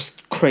 were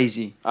just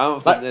crazy. I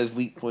don't think there's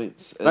weak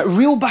points. Like,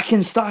 Real Back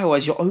in Style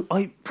as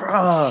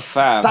bruh.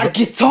 Fab. That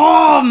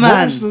guitar, man.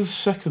 What was the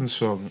second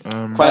song?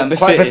 Quite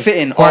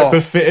Befitting. Quite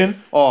Befitting.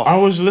 Oh. I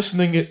was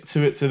listening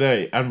to it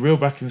today, and Real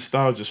Back in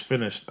Style just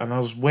finished, and I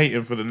was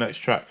waiting for the next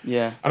track.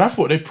 Yeah. And I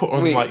thought they put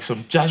on like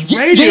some jazz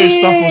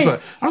radio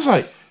stuff. I was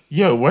like,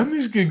 yo, when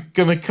is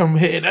gonna come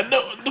hitting? And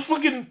the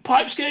fucking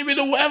pipes came in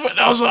or whatever. And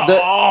I was like,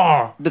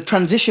 The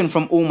transition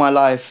from All My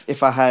Life,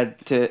 If I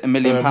Had, to £1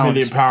 Million. £1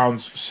 Million,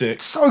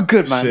 sick. So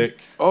good, man. Sick.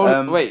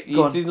 Oh, wait,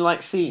 you didn't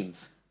like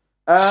Scenes?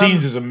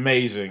 Scenes is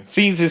amazing.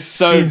 Scenes is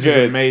so Scenes good.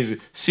 Is amazing.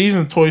 Scenes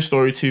and Toy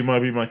Story 2 might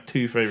be my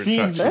two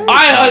favourite tracks.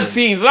 I heard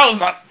Scenes. That was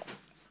like...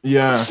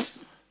 Yeah.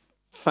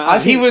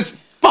 He was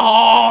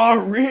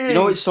barring. You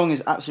know which song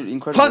is absolutely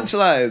incredible?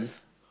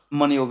 Punchlines.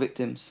 Money or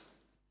Victims.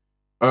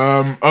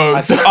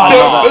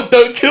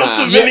 Don't kill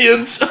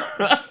civilians.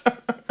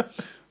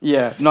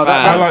 Yeah, no,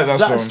 I like that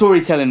song.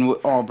 Storytelling.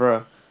 Oh,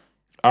 bro.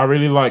 I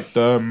really liked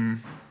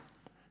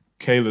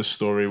Kayla's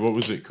story. What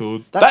was it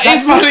called? That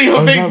is really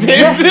your big tip.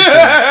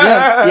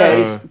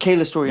 It's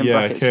Kayla's story in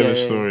brackets.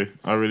 Kayla's story.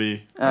 I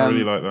really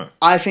like that.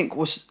 I think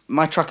was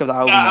my track of the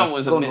album.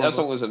 That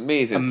song was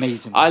amazing.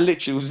 Amazing. I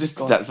literally was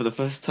listening to that for the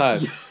first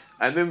time,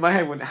 and in my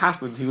head when it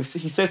happened, he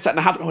said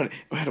something happened.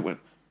 My head went.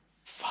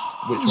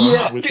 Which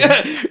one?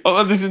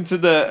 I listened to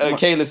the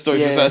Kayla story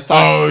for the first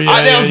time. Oh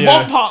yeah. There was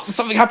one part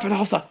something happened. I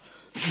was like,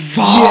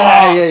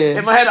 fuck. Yeah.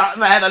 In my head,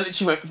 I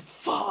literally went,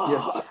 fuck.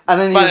 Yeah. And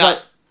then he was like,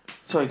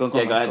 sorry, go on. Go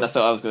ahead. That's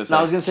what I was going to say. No,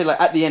 I was going to say, like,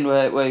 at the end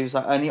where he was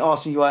like, and he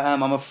asked me who I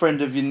am. I'm a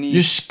friend of your niece.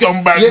 You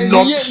scumbag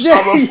nonce.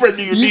 I'm a friend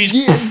of your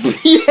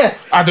niece. Yeah.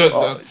 I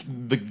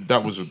don't.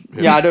 That was a.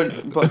 Yeah, I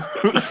don't.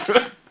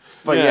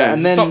 But yeah,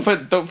 and then don't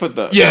put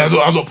that. Yeah,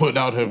 I'm not putting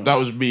down him. That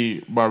was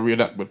me, my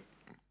reenactment.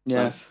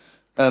 Yeah. Nice.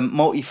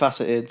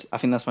 Multifaceted. I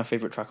think that's my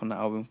favorite track on that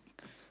album.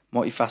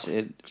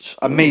 Multifaceted.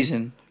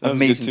 Amazing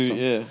song.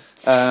 Yeah.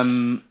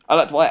 I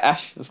liked White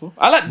Ash as well.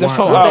 I like the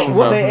whole What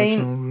album. They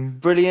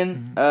Ain't.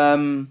 Brilliant. A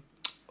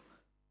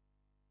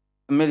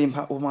Million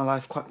All My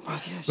Life. Quite. Yeah,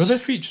 Were there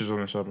features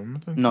on this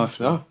album? No.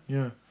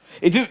 Yeah.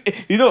 You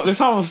know,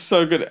 this album was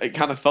so good. It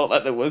kind of felt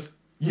like there was.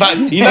 But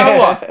you know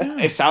what?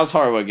 It sounds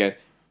horrible again.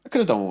 I could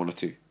have done one or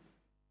two.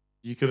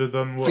 You could have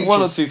done what? Features.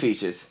 One or two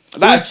features.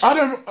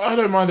 I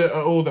don't mind it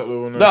at all that there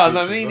were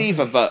no, me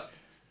neither. But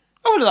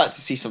I would have liked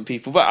to see some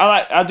people. But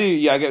I do.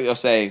 Yeah, I get what you're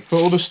saying. For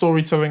all the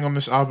storytelling on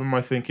this album,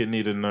 I think it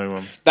needed no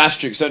one. That's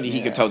true. Because only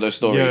he could tell those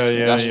stories.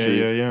 That's true.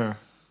 Yeah.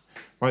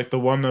 Like the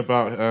one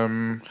about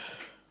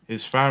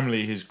his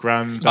family, his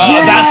granddad.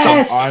 That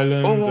song.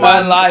 Island. All my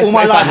life.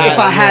 If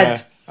I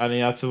had. And he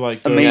had to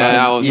like go Amazing.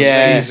 That was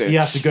amazing. He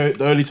had to go.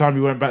 The only time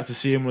he went back to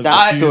see him was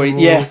That the story.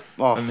 funeral, Yeah.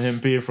 Oh. And him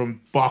being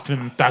from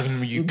Barkingham,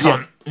 Dagenham, you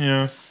cunt.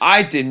 Yeah.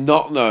 I did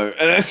not know,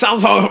 and it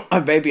sounds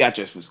like maybe I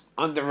just was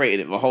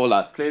underrated it my whole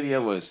life. Clearly, I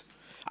was.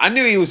 I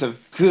knew he was a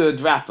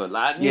good rapper.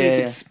 Like I knew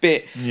he could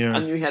spit. Yeah. I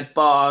knew he had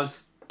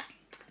bars.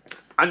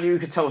 I knew he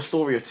could tell a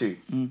story or two.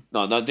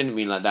 No, I didn't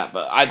mean like that.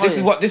 But this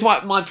is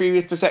what my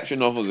previous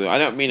perception of was. I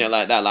don't mean it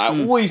like that. Like I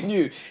always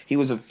knew he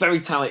was a very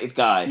talented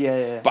guy.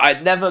 Yeah. But I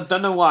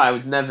don't know why I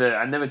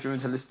never drew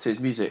to listen to his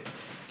music.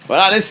 But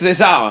I listen to this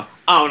album.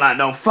 I'm like,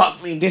 no,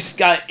 fuck me. This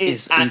guy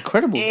is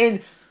incredible.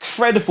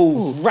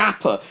 Incredible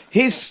rapper.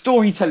 His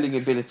storytelling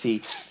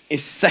ability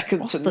is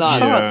second to none.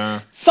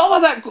 Yeah. Some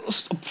of that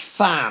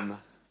fam.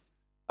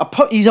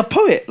 He's a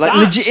poet. Like That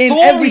legit in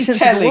every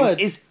sense of the word.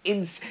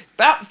 is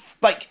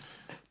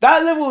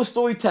that level of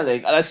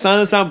storytelling, and I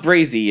sound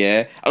brazy,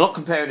 yeah. I'm not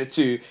comparing it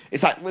to.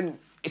 It's like when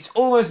it's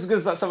almost as good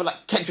as like something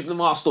like Kendrick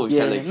Lamar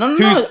storytelling. Yeah.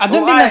 No, I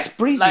don't think that's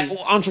breezy. Like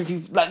Andre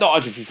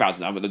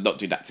 3000, I would not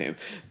do that to him.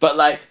 But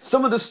like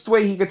some of the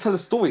way he could tell a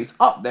story is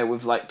up there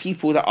with like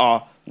people that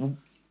are really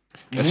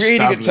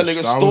good at telling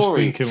a story. I was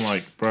thinking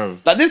like, bro,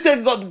 like this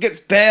guy gets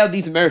bare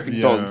these American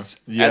dons,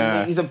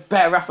 and he's a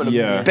better rapper than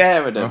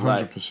better than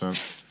 100%.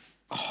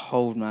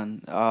 Cold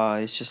man.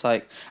 It's just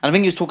like, and I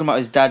think he was talking about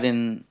his dad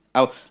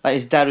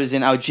his dad was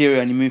in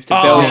Algeria and he moved to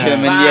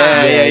Belgium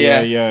and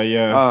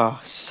yeah. Oh,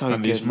 so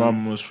and good. his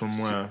mum was from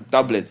where?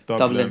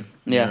 Dublin.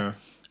 Yeah.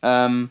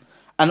 And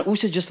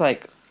also just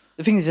like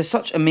the thing is, there's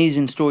such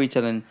amazing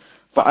storytelling.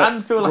 But I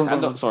feel like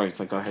I'm not sorry.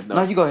 So go ahead.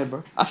 No, you go ahead,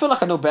 bro. I feel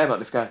like I know bare about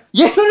this guy.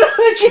 Yeah,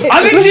 legit.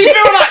 I literally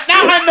feel like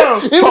now I know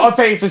what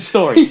a Payper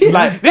story.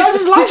 Like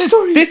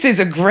this is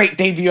a great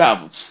debut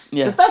album.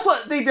 Yeah, because that's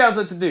what debut albums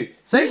are to do.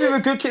 Same thing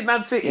with Good Kid,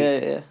 Mad City.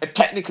 Yeah.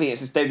 Technically, it's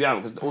his debut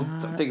album because all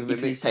things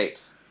with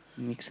mixtapes.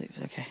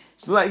 Mixtapes, okay.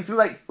 So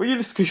like when you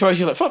listen to Kushai,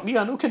 you're like, fuck me,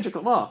 I know Kendrick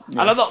Lamar, and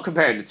I'm not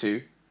comparing the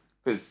two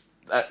because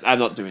I'm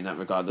not doing that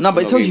regardless. No,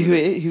 but it tells you who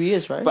he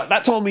is, right? But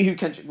that told me who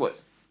Kendrick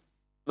was.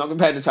 Not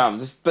compared to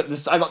albums, but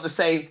I got the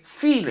same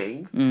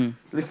feeling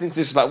listening to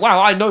this. Like,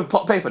 wow, I know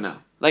Payper now.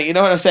 Like, you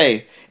know what I'm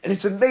saying? And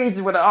it's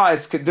amazing when an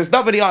artist could. There's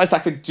not many artists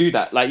that could do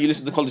that. Like, you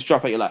listen to College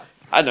Dropout, you're like,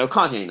 I know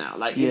Kanye now.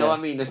 Like, you know what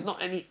I mean? There's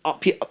not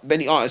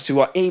many artists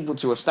who are able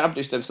to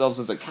establish themselves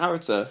as a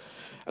character.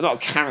 Not a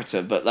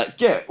character, but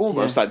like,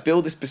 almost like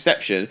build this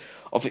perception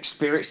of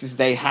experiences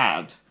they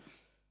had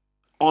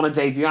on a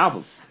debut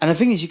album. And the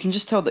thing is, you can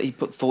just tell that he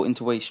put thought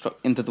into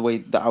the way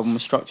the album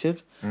was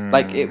structured.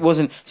 Like it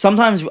wasn't.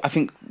 Sometimes I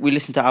think we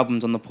listen to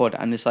albums on the pod,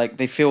 and it's like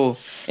they feel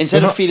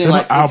instead of feeling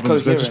like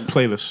albums, it's coherent, they're just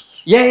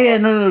playlists. Yeah,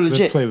 no,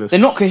 legit. They're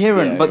not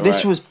coherent, but this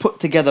right. was put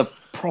together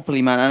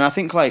properly, man. And I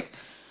think like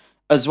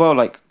as well,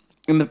 like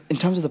in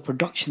terms of the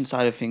production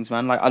side of things,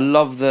 man. Like I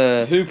love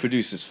the who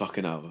produced this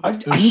fucking album. I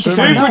need to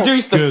find Who out.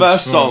 produced the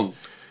first song?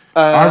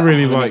 I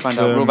really like.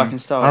 Roll Back in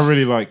Style. I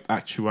really like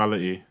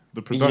Actuality.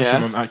 The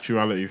production on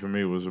Actuality for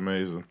me was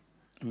amazing.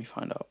 Let me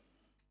find out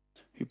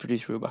who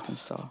produced Real Back and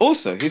Star.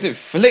 Also, he's in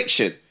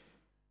Affliction.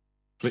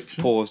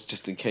 Pause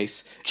just in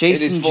case.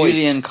 Jason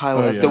Julian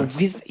Kyle.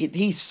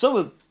 He's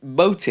so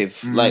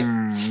emotive. Like,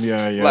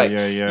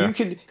 You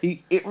can.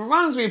 It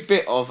reminds me a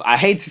bit of. I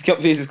hate to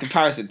do this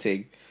comparison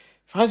thing.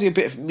 It reminds me a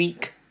bit of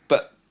Meek,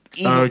 but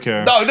even,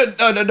 okay. No.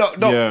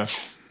 Yeah.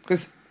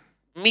 because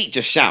Meat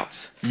just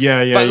shouts.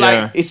 Yeah. But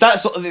like it's that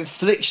sort of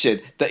infliction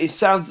that it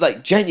sounds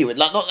like genuine.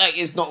 Like not like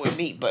it's not with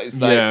Meat, but it's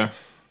like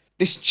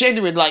this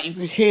genuine. Like you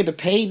can hear the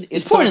pain in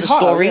some of the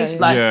stories.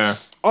 Like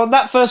on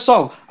that first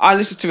song, I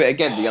listened to it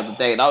again the other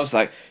day, and I was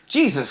like,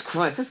 Jesus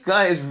Christ, this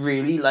guy is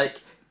really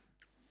like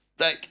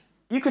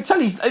you could tell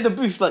he's in the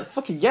booth like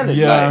fucking yelling.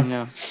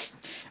 Yeah.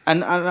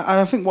 And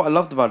I think what I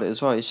loved about it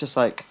as well, it's just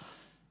like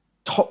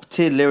top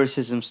tier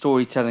lyricism,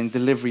 storytelling,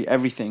 delivery,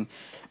 everything.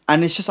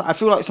 And it's just I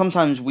feel like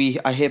sometimes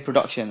I hear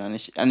production and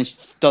it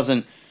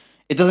doesn't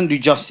do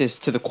justice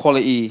to the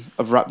quality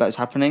of rap that is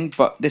happening.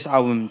 But this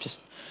album just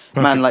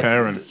perfect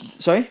pairing.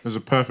 Sorry, there's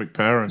a perfect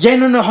pairing. Yeah,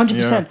 no,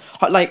 100%.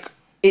 Like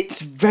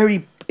it's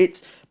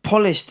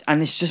polished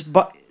and it's just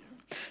but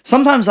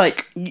sometimes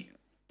like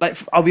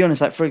I'll be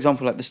honest, like for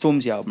example, like the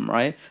Stormzy album,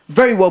 right?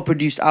 Very well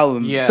produced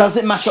album. Yeah. Does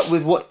it match up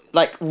with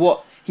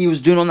what he was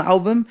doing on the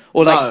album?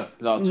 Or like no,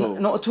 not at all.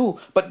 Not at all.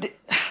 But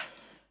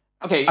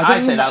okay, I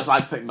say that was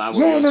like putting my word.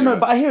 Yeah, no,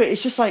 but I hear it.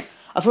 It's just like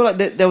I feel like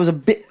there was a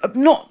bit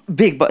not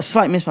big, but a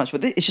slight mismatch.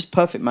 But it's just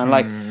perfect, man.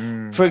 Like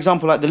for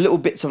example, like the little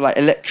bits of like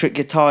electric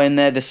guitar in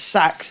there, the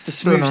sax, the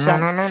smooth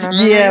sax.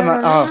 Yeah,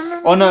 man.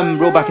 On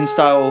Rollback in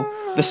Style,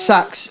 the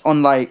sax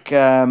on like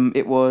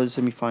it was.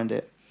 Let me find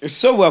it. It's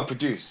so well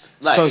produced.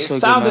 Like it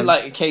sounded good,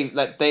 like it came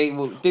like they did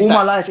all that.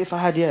 My life. If I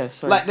had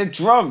sorry. Like the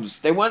drums,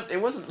 it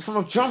wasn't from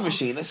a drum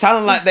machine. It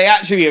sounded like they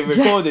actually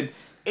recorded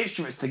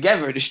instruments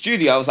together in the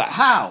studio. I was like,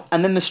 how?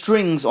 And then the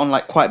strings on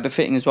like quite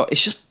befitting as well.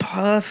 It's just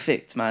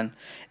perfect, man.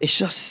 It's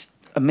just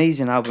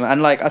amazing album.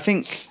 And like I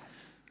think,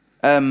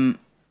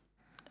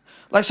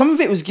 like some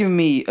of it was giving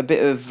me a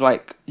bit of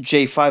like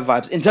J5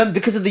 vibes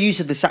because of the use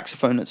of the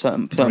saxophone at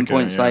certain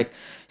points. Yeah. Like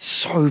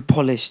so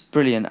polished,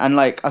 brilliant, and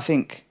like I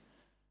think.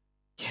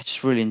 Yeah,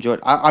 just really enjoyed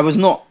it. I was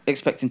not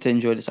expecting to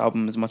enjoy this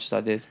album as much as I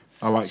did.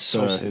 I liked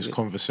his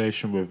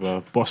conversation with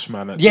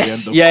Bossman at the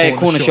end of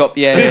Corner Shop.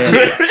 Yeah,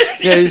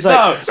 he was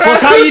like,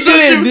 Boss, how you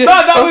doing? No,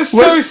 that was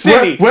so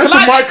silly. Where's the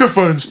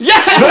microphones? Yeah.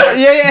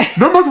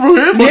 No microphone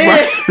here,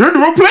 Bossman. You're in the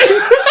wrong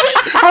place.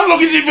 How long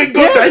has he been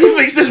gone there? He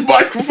thinks there's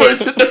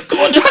microphones in the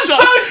corner shop.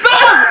 So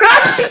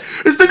dumb.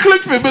 It's the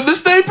click film and the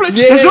stay play.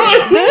 Yeah.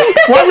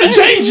 Why would it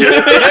change?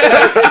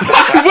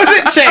 Why would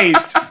it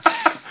change?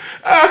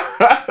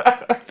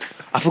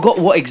 I forgot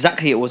what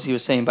exactly it was he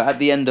was saying, but at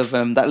the end of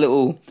that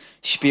little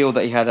spiel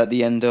that he had at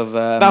the end of...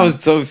 that was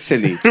so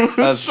silly. It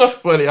was so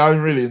funny. I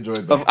really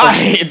enjoyed that. I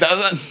hated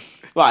that.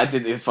 Well, I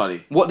did. It was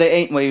funny. What They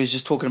Ain't, where he was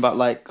just talking about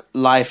like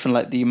life and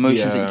like the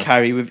emotions that you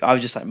carry. I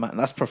was just like, man,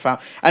 that's profound.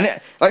 And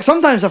like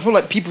sometimes I feel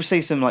like people say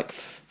some like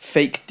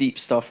fake deep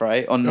stuff,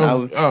 right?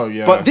 Oh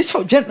yeah. But this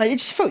felt it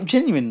just felt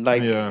genuine.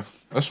 Like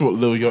that's what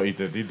Lil Yachty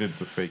did. He did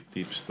the fake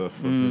deep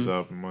stuff on his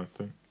album, I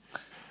think.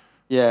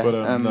 Yeah, but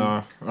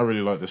I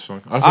really like this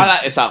song. I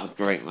like this album.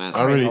 Great, man.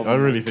 I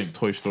really think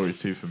Toy Story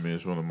 2 for me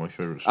is one of my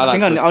favorite songs. I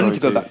think I need to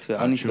go back to it.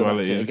 I need to go back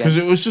to it again because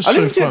it was just so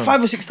fun. I listened to it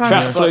 5 or 6 times.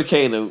 Trap Flow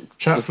Kalo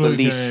was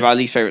my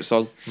least favorite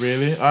song.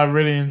 Really, I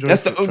really enjoyed.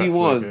 That's the only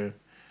one.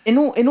 In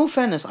all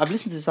fairness, I've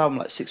listened to this album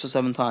like 6 or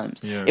 7 times.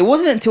 Yeah. It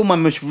wasn't until my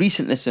most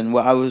recent listen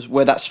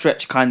where that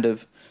stretch kind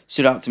of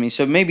stood out to me.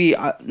 So maybe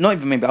not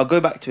even maybe I'll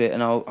go back to it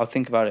and I'll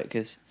think about it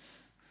because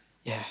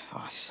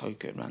it's so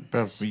good, man.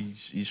 But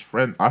his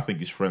friend, I think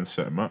his friend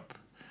set him up.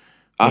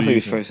 I think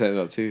his friend set it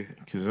up too.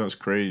 Because that's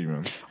crazy,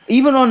 man.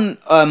 Even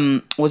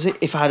on was it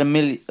If I Had a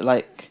Million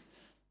like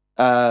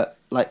 £1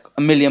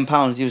 million?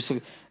 He was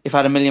if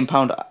I had £1 million,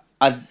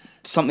 I'd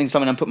something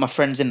and put my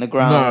friends in the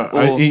ground.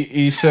 No,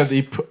 he said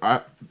he's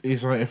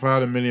like if I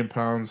had £1 million,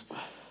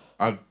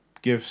 I'd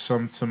give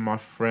some to my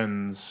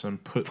friends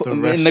and put the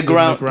rest in the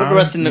ground. Put the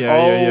rest in the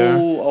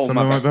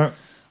something like that.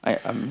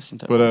 I'm missing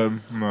that. But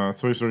no,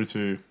 Toy Story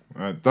 2.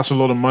 That's a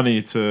lot of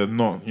money to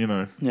not,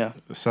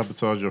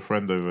 sabotage your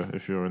friend over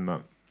if you're in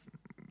that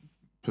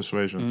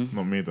persuasion.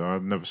 Not me though.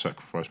 I'd never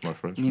sacrifice my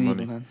friends for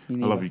money. I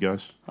love you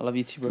guys. I love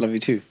you too, bro. Love you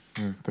too.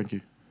 Thank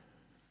you.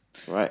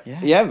 Right.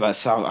 Yeah, but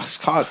I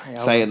can't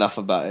say enough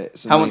about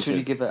it. How much would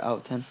you give it out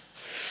of 10?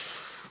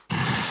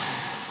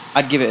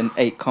 I'd give it an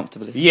 8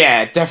 comfortably.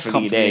 Yeah,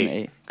 definitely an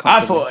 8.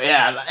 I thought,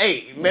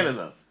 8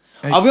 minimum.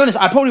 I'll be honest,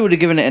 I probably would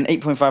have given it an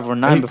 8.5 or a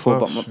 9 before.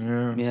 Plus, but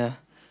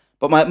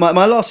But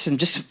my last season,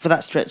 just for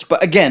that stretch.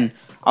 But again,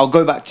 I'll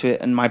go back to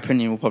it, and my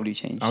opinion will probably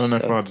change. I don't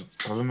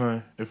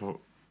know if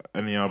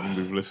any album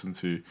we've listened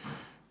to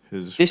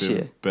has this been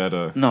year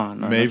better. No.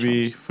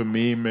 Maybe no for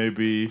me,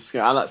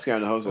 I like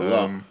Scaring the Hoes a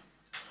lot.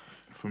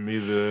 For me,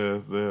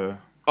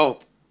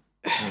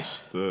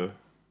 what's the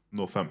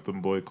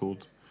Northampton boy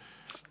called?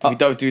 We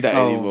don't do that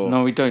anymore.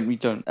 No, we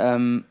don't.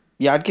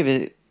 I'd give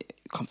it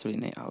comfortably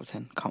an 8 out of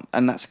 10,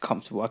 and that's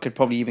comfortable. I could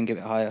probably even give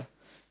it higher.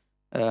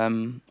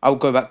 I'll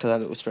go back to that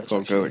little stretch.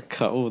 Go and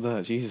cut all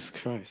that. Jesus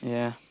Christ.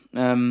 Yeah.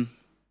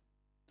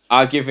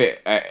 I'll give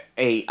it an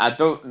 8. I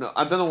don't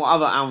know what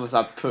other albums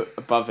I'd put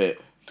above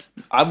it.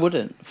 I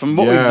wouldn't. From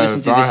what we've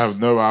listened to, I have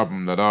no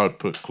album that I would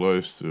put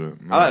close to it.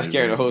 I like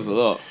Scaring the Hoes a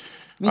lot.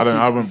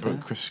 I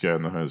wouldn't put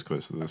Scaring the Hoes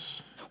close to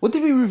this. What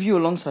did we review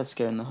alongside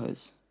Scaring the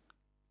Hoes?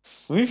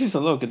 We've used a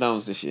lot of good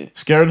albums this year.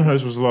 Scare and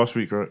Hose was last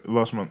week, right?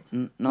 Last month.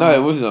 No, it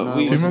wasn't.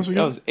 No, 2 months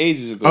ago? That was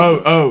ages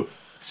ago. Oh.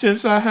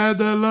 Since I had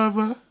a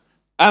lover.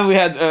 And we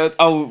had,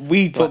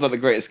 we talked about The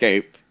Great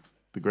Escape.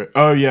 The great.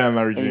 Oh, yeah,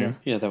 Larry G.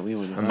 Yeah, that we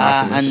were.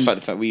 And despite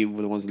the fact we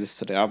were the ones who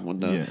listened to the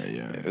album.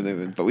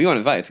 Yeah. But we weren't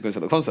invited to go to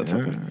the concert.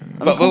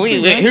 But who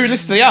listened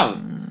to the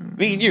album?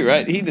 Me and you,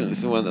 right? He didn't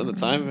listen to one at the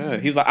time. Yeah.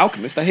 He was like,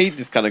 Alchemist. I hate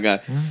this kind of guy.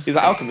 He's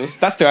like,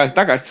 Alchemist. That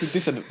guy's too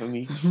dissonant for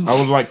me. I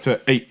would like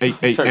to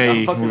 888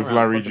 Sorry, with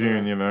Larry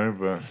June, you know,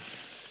 but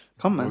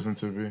Come, man. wasn't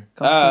to be.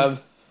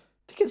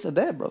 Tickets are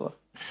there, brother.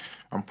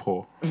 I'm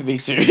poor. Me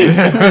too.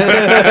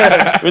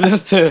 We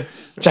listen to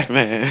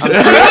Jackman.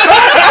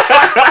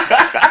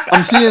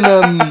 I'm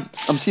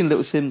seeing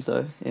Little Sims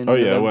though. In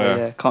November,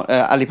 where?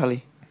 Yeah, Ali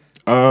Pali.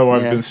 Oh,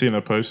 I've been seeing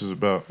her posters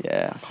about.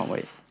 Yeah, I can't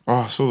wait. Oh,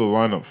 I saw the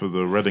lineup for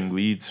the Reading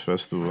Leeds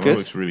Festival. Good. That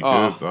looks really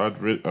good.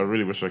 I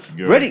really wish I could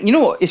go. Reading, you know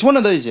what? It's one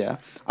of those. Yeah,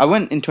 I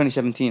went in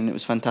 2017 and it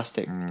was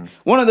fantastic.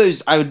 One of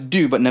those I would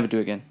do but never do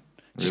again,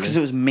 just because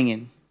it was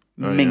minging.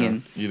 Oh, yeah.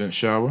 You didn't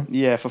shower?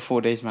 Yeah, for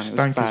 4 days, man.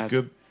 Stank it was bad. is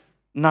good.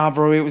 Nah,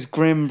 bro, it was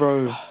grim,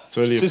 bro.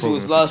 Sister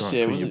was last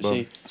year, wasn't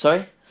she?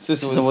 Sorry?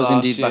 Sister was last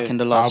indeed year. back in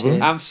the last Album?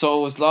 year.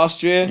 Am-Soul was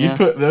last year. You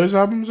put those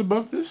albums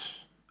above this?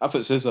 I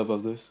put Scissor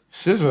above this.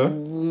 Scissor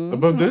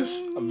above this?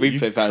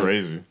 Replay value.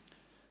 Crazy.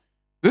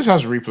 This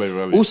has replay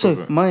value.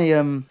 Also,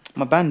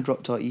 my band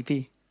dropped our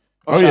EP.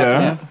 Oh,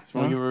 yeah?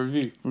 Want to give a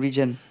review?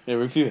 Regen. Yeah,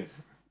 review it.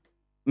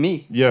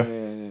 Me? Yeah.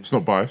 It's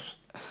not biased.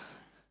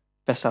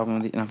 Best album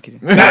of the... No, I'm kidding.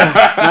 No,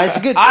 it's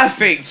good. I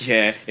think,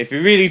 if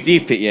you really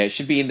deep it, it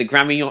should be in the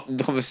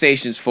Grammy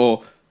conversations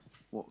for...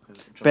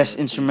 Best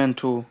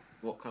instrumental...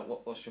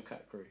 What's your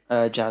category?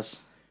 Jazz.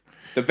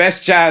 The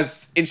best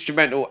jazz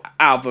instrumental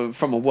album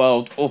from a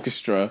world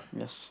orchestra.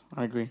 Yes,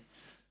 I agree.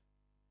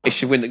 It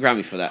should win the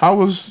Grammy for that. How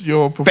was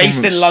your performance?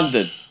 Based in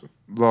London.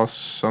 Last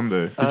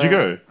Sunday. Did you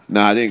go?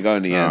 No, I didn't go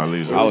in the end.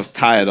 loser. I was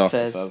tired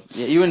after. Fairs.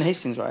 Yeah, you were in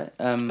Hastings, right?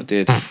 I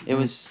did. It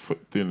was...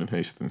 Doing in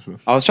Hastings. Man.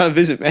 I was trying to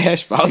visit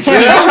Mahesh, but I was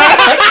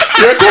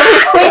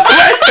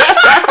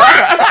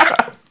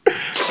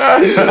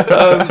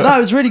no,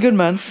 it was really good,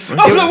 man.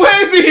 I was like,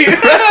 where is he?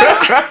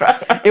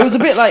 It was a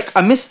bit like...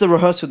 I missed the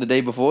rehearsal the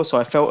day before, so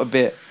I felt a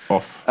bit...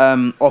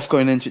 Off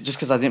going into it just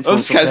because I didn't feel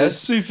this guy's a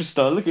prepared.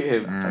 superstar. Look at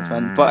him. Thanks,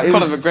 man. But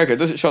Conor McGregor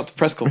doesn't show up to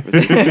press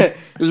conferences. it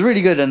was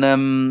really good,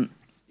 and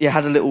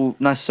had a little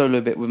nice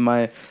solo bit with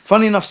my...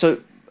 Funny enough,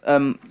 so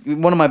one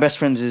of my best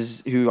friends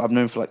is who I've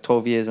known for like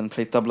 12 years and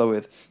played tabla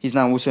with. He's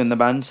now also in the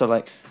band, so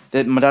like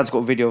my dad's got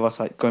a video of us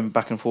like going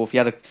back and forth. He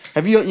had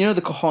have you know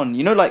the cajon?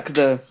 You know, like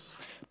the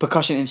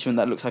percussion instrument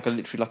that looks like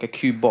literally like a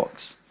cube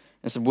box.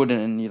 It's wooden,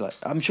 and you like...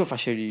 I'm sure if I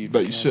showed you...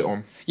 that you sit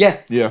on.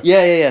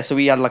 Yeah. So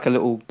we had like a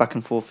little back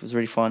and forth. It was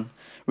really fun.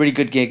 Really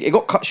good gig. It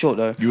got cut short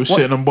though. You were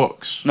sitting on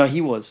box? No, he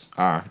was.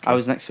 Okay. I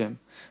was next to him.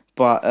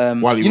 But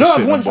While he you was know,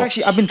 sitting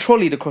on I've been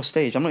trolleyed across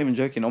stage. I'm not even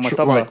joking. On my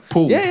tabla. Like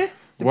pulled? Yeah.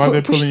 Why are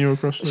they pulling you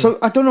across? So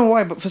I don't know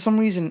why, but for some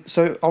reason,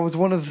 so I was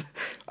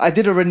I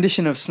did a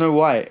rendition of Snow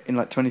White in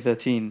like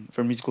 2013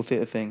 for a musical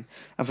theatre thing,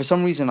 and for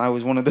some reason I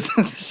was one of the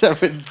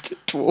 7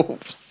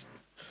 dwarfs.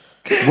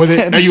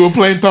 And you were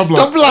playing tabla?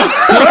 Tabla!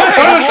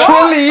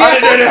 Trolley, yeah. I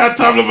didn't know they had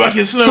tabla back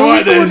in Snow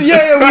White days.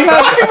 Yeah, we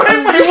had...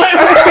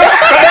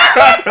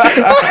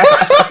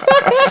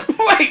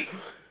 Wait!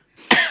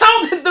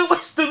 How did the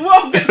Western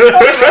world get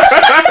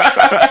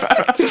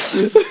This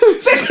is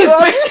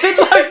based in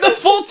like the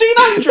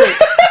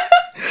 1400s!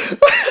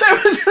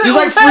 It was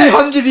like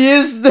 300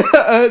 years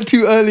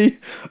too early.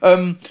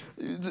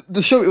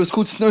 The show, it was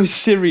called Snow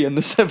City and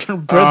the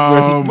Seven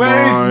Brethren.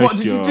 What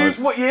did you do?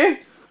 What year?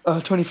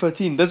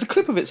 2013. There's a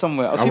clip of it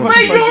somewhere. I'll see if I Wait,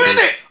 can find you're it. in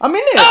it! I'm in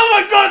it. Oh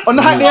my god! On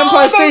the Hackney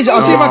Empire stage.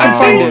 I'll see if I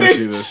can find it.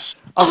 This.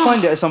 I'll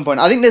find it at some point.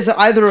 I think there's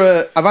I've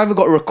either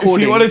got a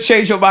recording. If you want to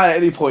change your mind at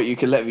any point, you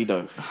can let me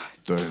know.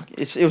 Don't.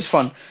 It was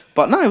fun.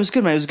 But no, it was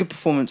good, man. It was a good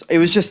performance. It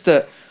was just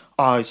that...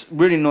 it's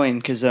really annoying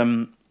because... At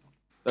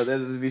the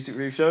end of the music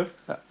review show?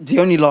 The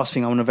only last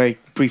thing I want to very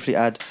briefly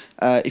add,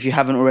 if you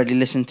haven't already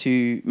listened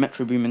to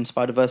Metro Boomin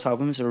Spider-Verse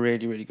album, it's a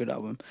really, really good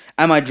album.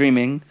 Am I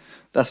Dreaming?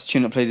 That's the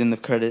tune that played in the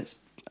credits.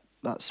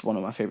 That's one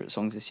of my favourite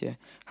songs this year.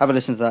 Have a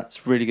listen to that.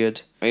 It's really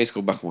good. I need to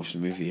go back and watch the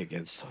movie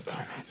again. So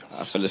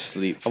I fell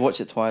asleep. I watched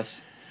it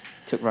twice.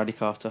 Took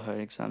Radhika after her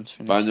exams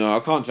finished. But no,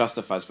 I can't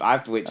justify it. I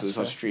have to wait till it's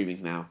on fair.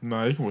 streaming now.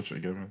 No, you can watch it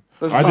again, man.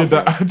 But I did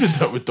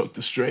that with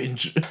Doctor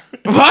Strange.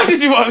 Why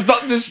did you watch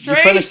Doctor Strange?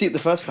 You fell asleep the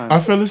first time. I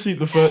fell asleep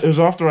it was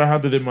after I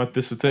had it in my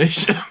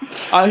dissertation.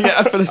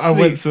 I fell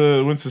asleep.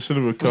 I went to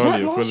cinema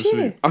Cardi and fell last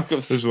year? asleep.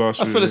 It was last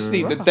I year, fell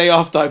asleep yeah. the day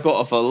after I got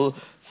off a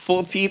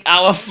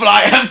 14-hour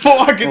flight and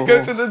thought I could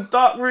go to the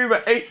dark room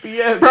at 8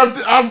 p.m. Bro,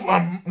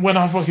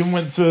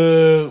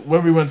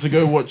 when we went to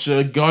go watch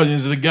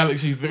Guardians of the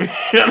Galaxy 3,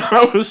 and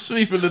I was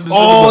sleeping in the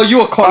cinema. You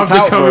were conked after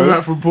out, coming bro.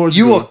 back from Portugal.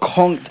 You were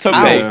conked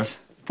out. Mate,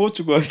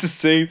 Portugal is the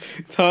same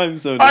time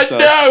zone. I as us.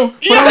 know.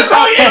 No.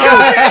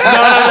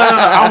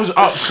 I was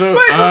up so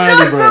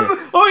early, bro.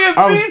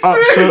 I was up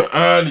so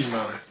early,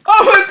 man.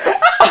 I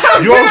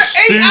was You're in an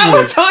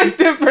 8-hour stupid. time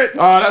difference.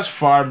 Oh, that's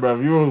fine, bro.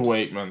 You were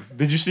awake, man.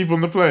 Did you sleep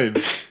on the plane?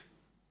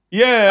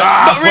 Yeah.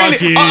 Not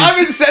really. I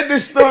haven't said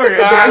this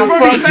story. I've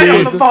already said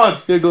it on the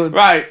pod. Yeah, go on.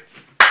 Right.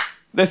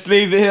 Let's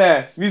leave it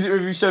here. Music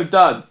review show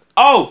done.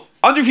 Oh,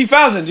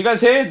 103,000. You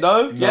guys hear?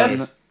 No?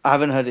 Yes? I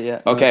haven't heard it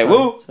yet. Okay,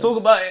 we'll talk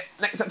about it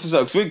next episode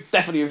because we're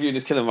definitely reviewing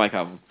this Killer Mike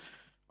album.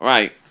 All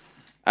right.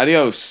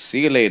 Adios.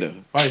 See you later.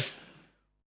 Bye.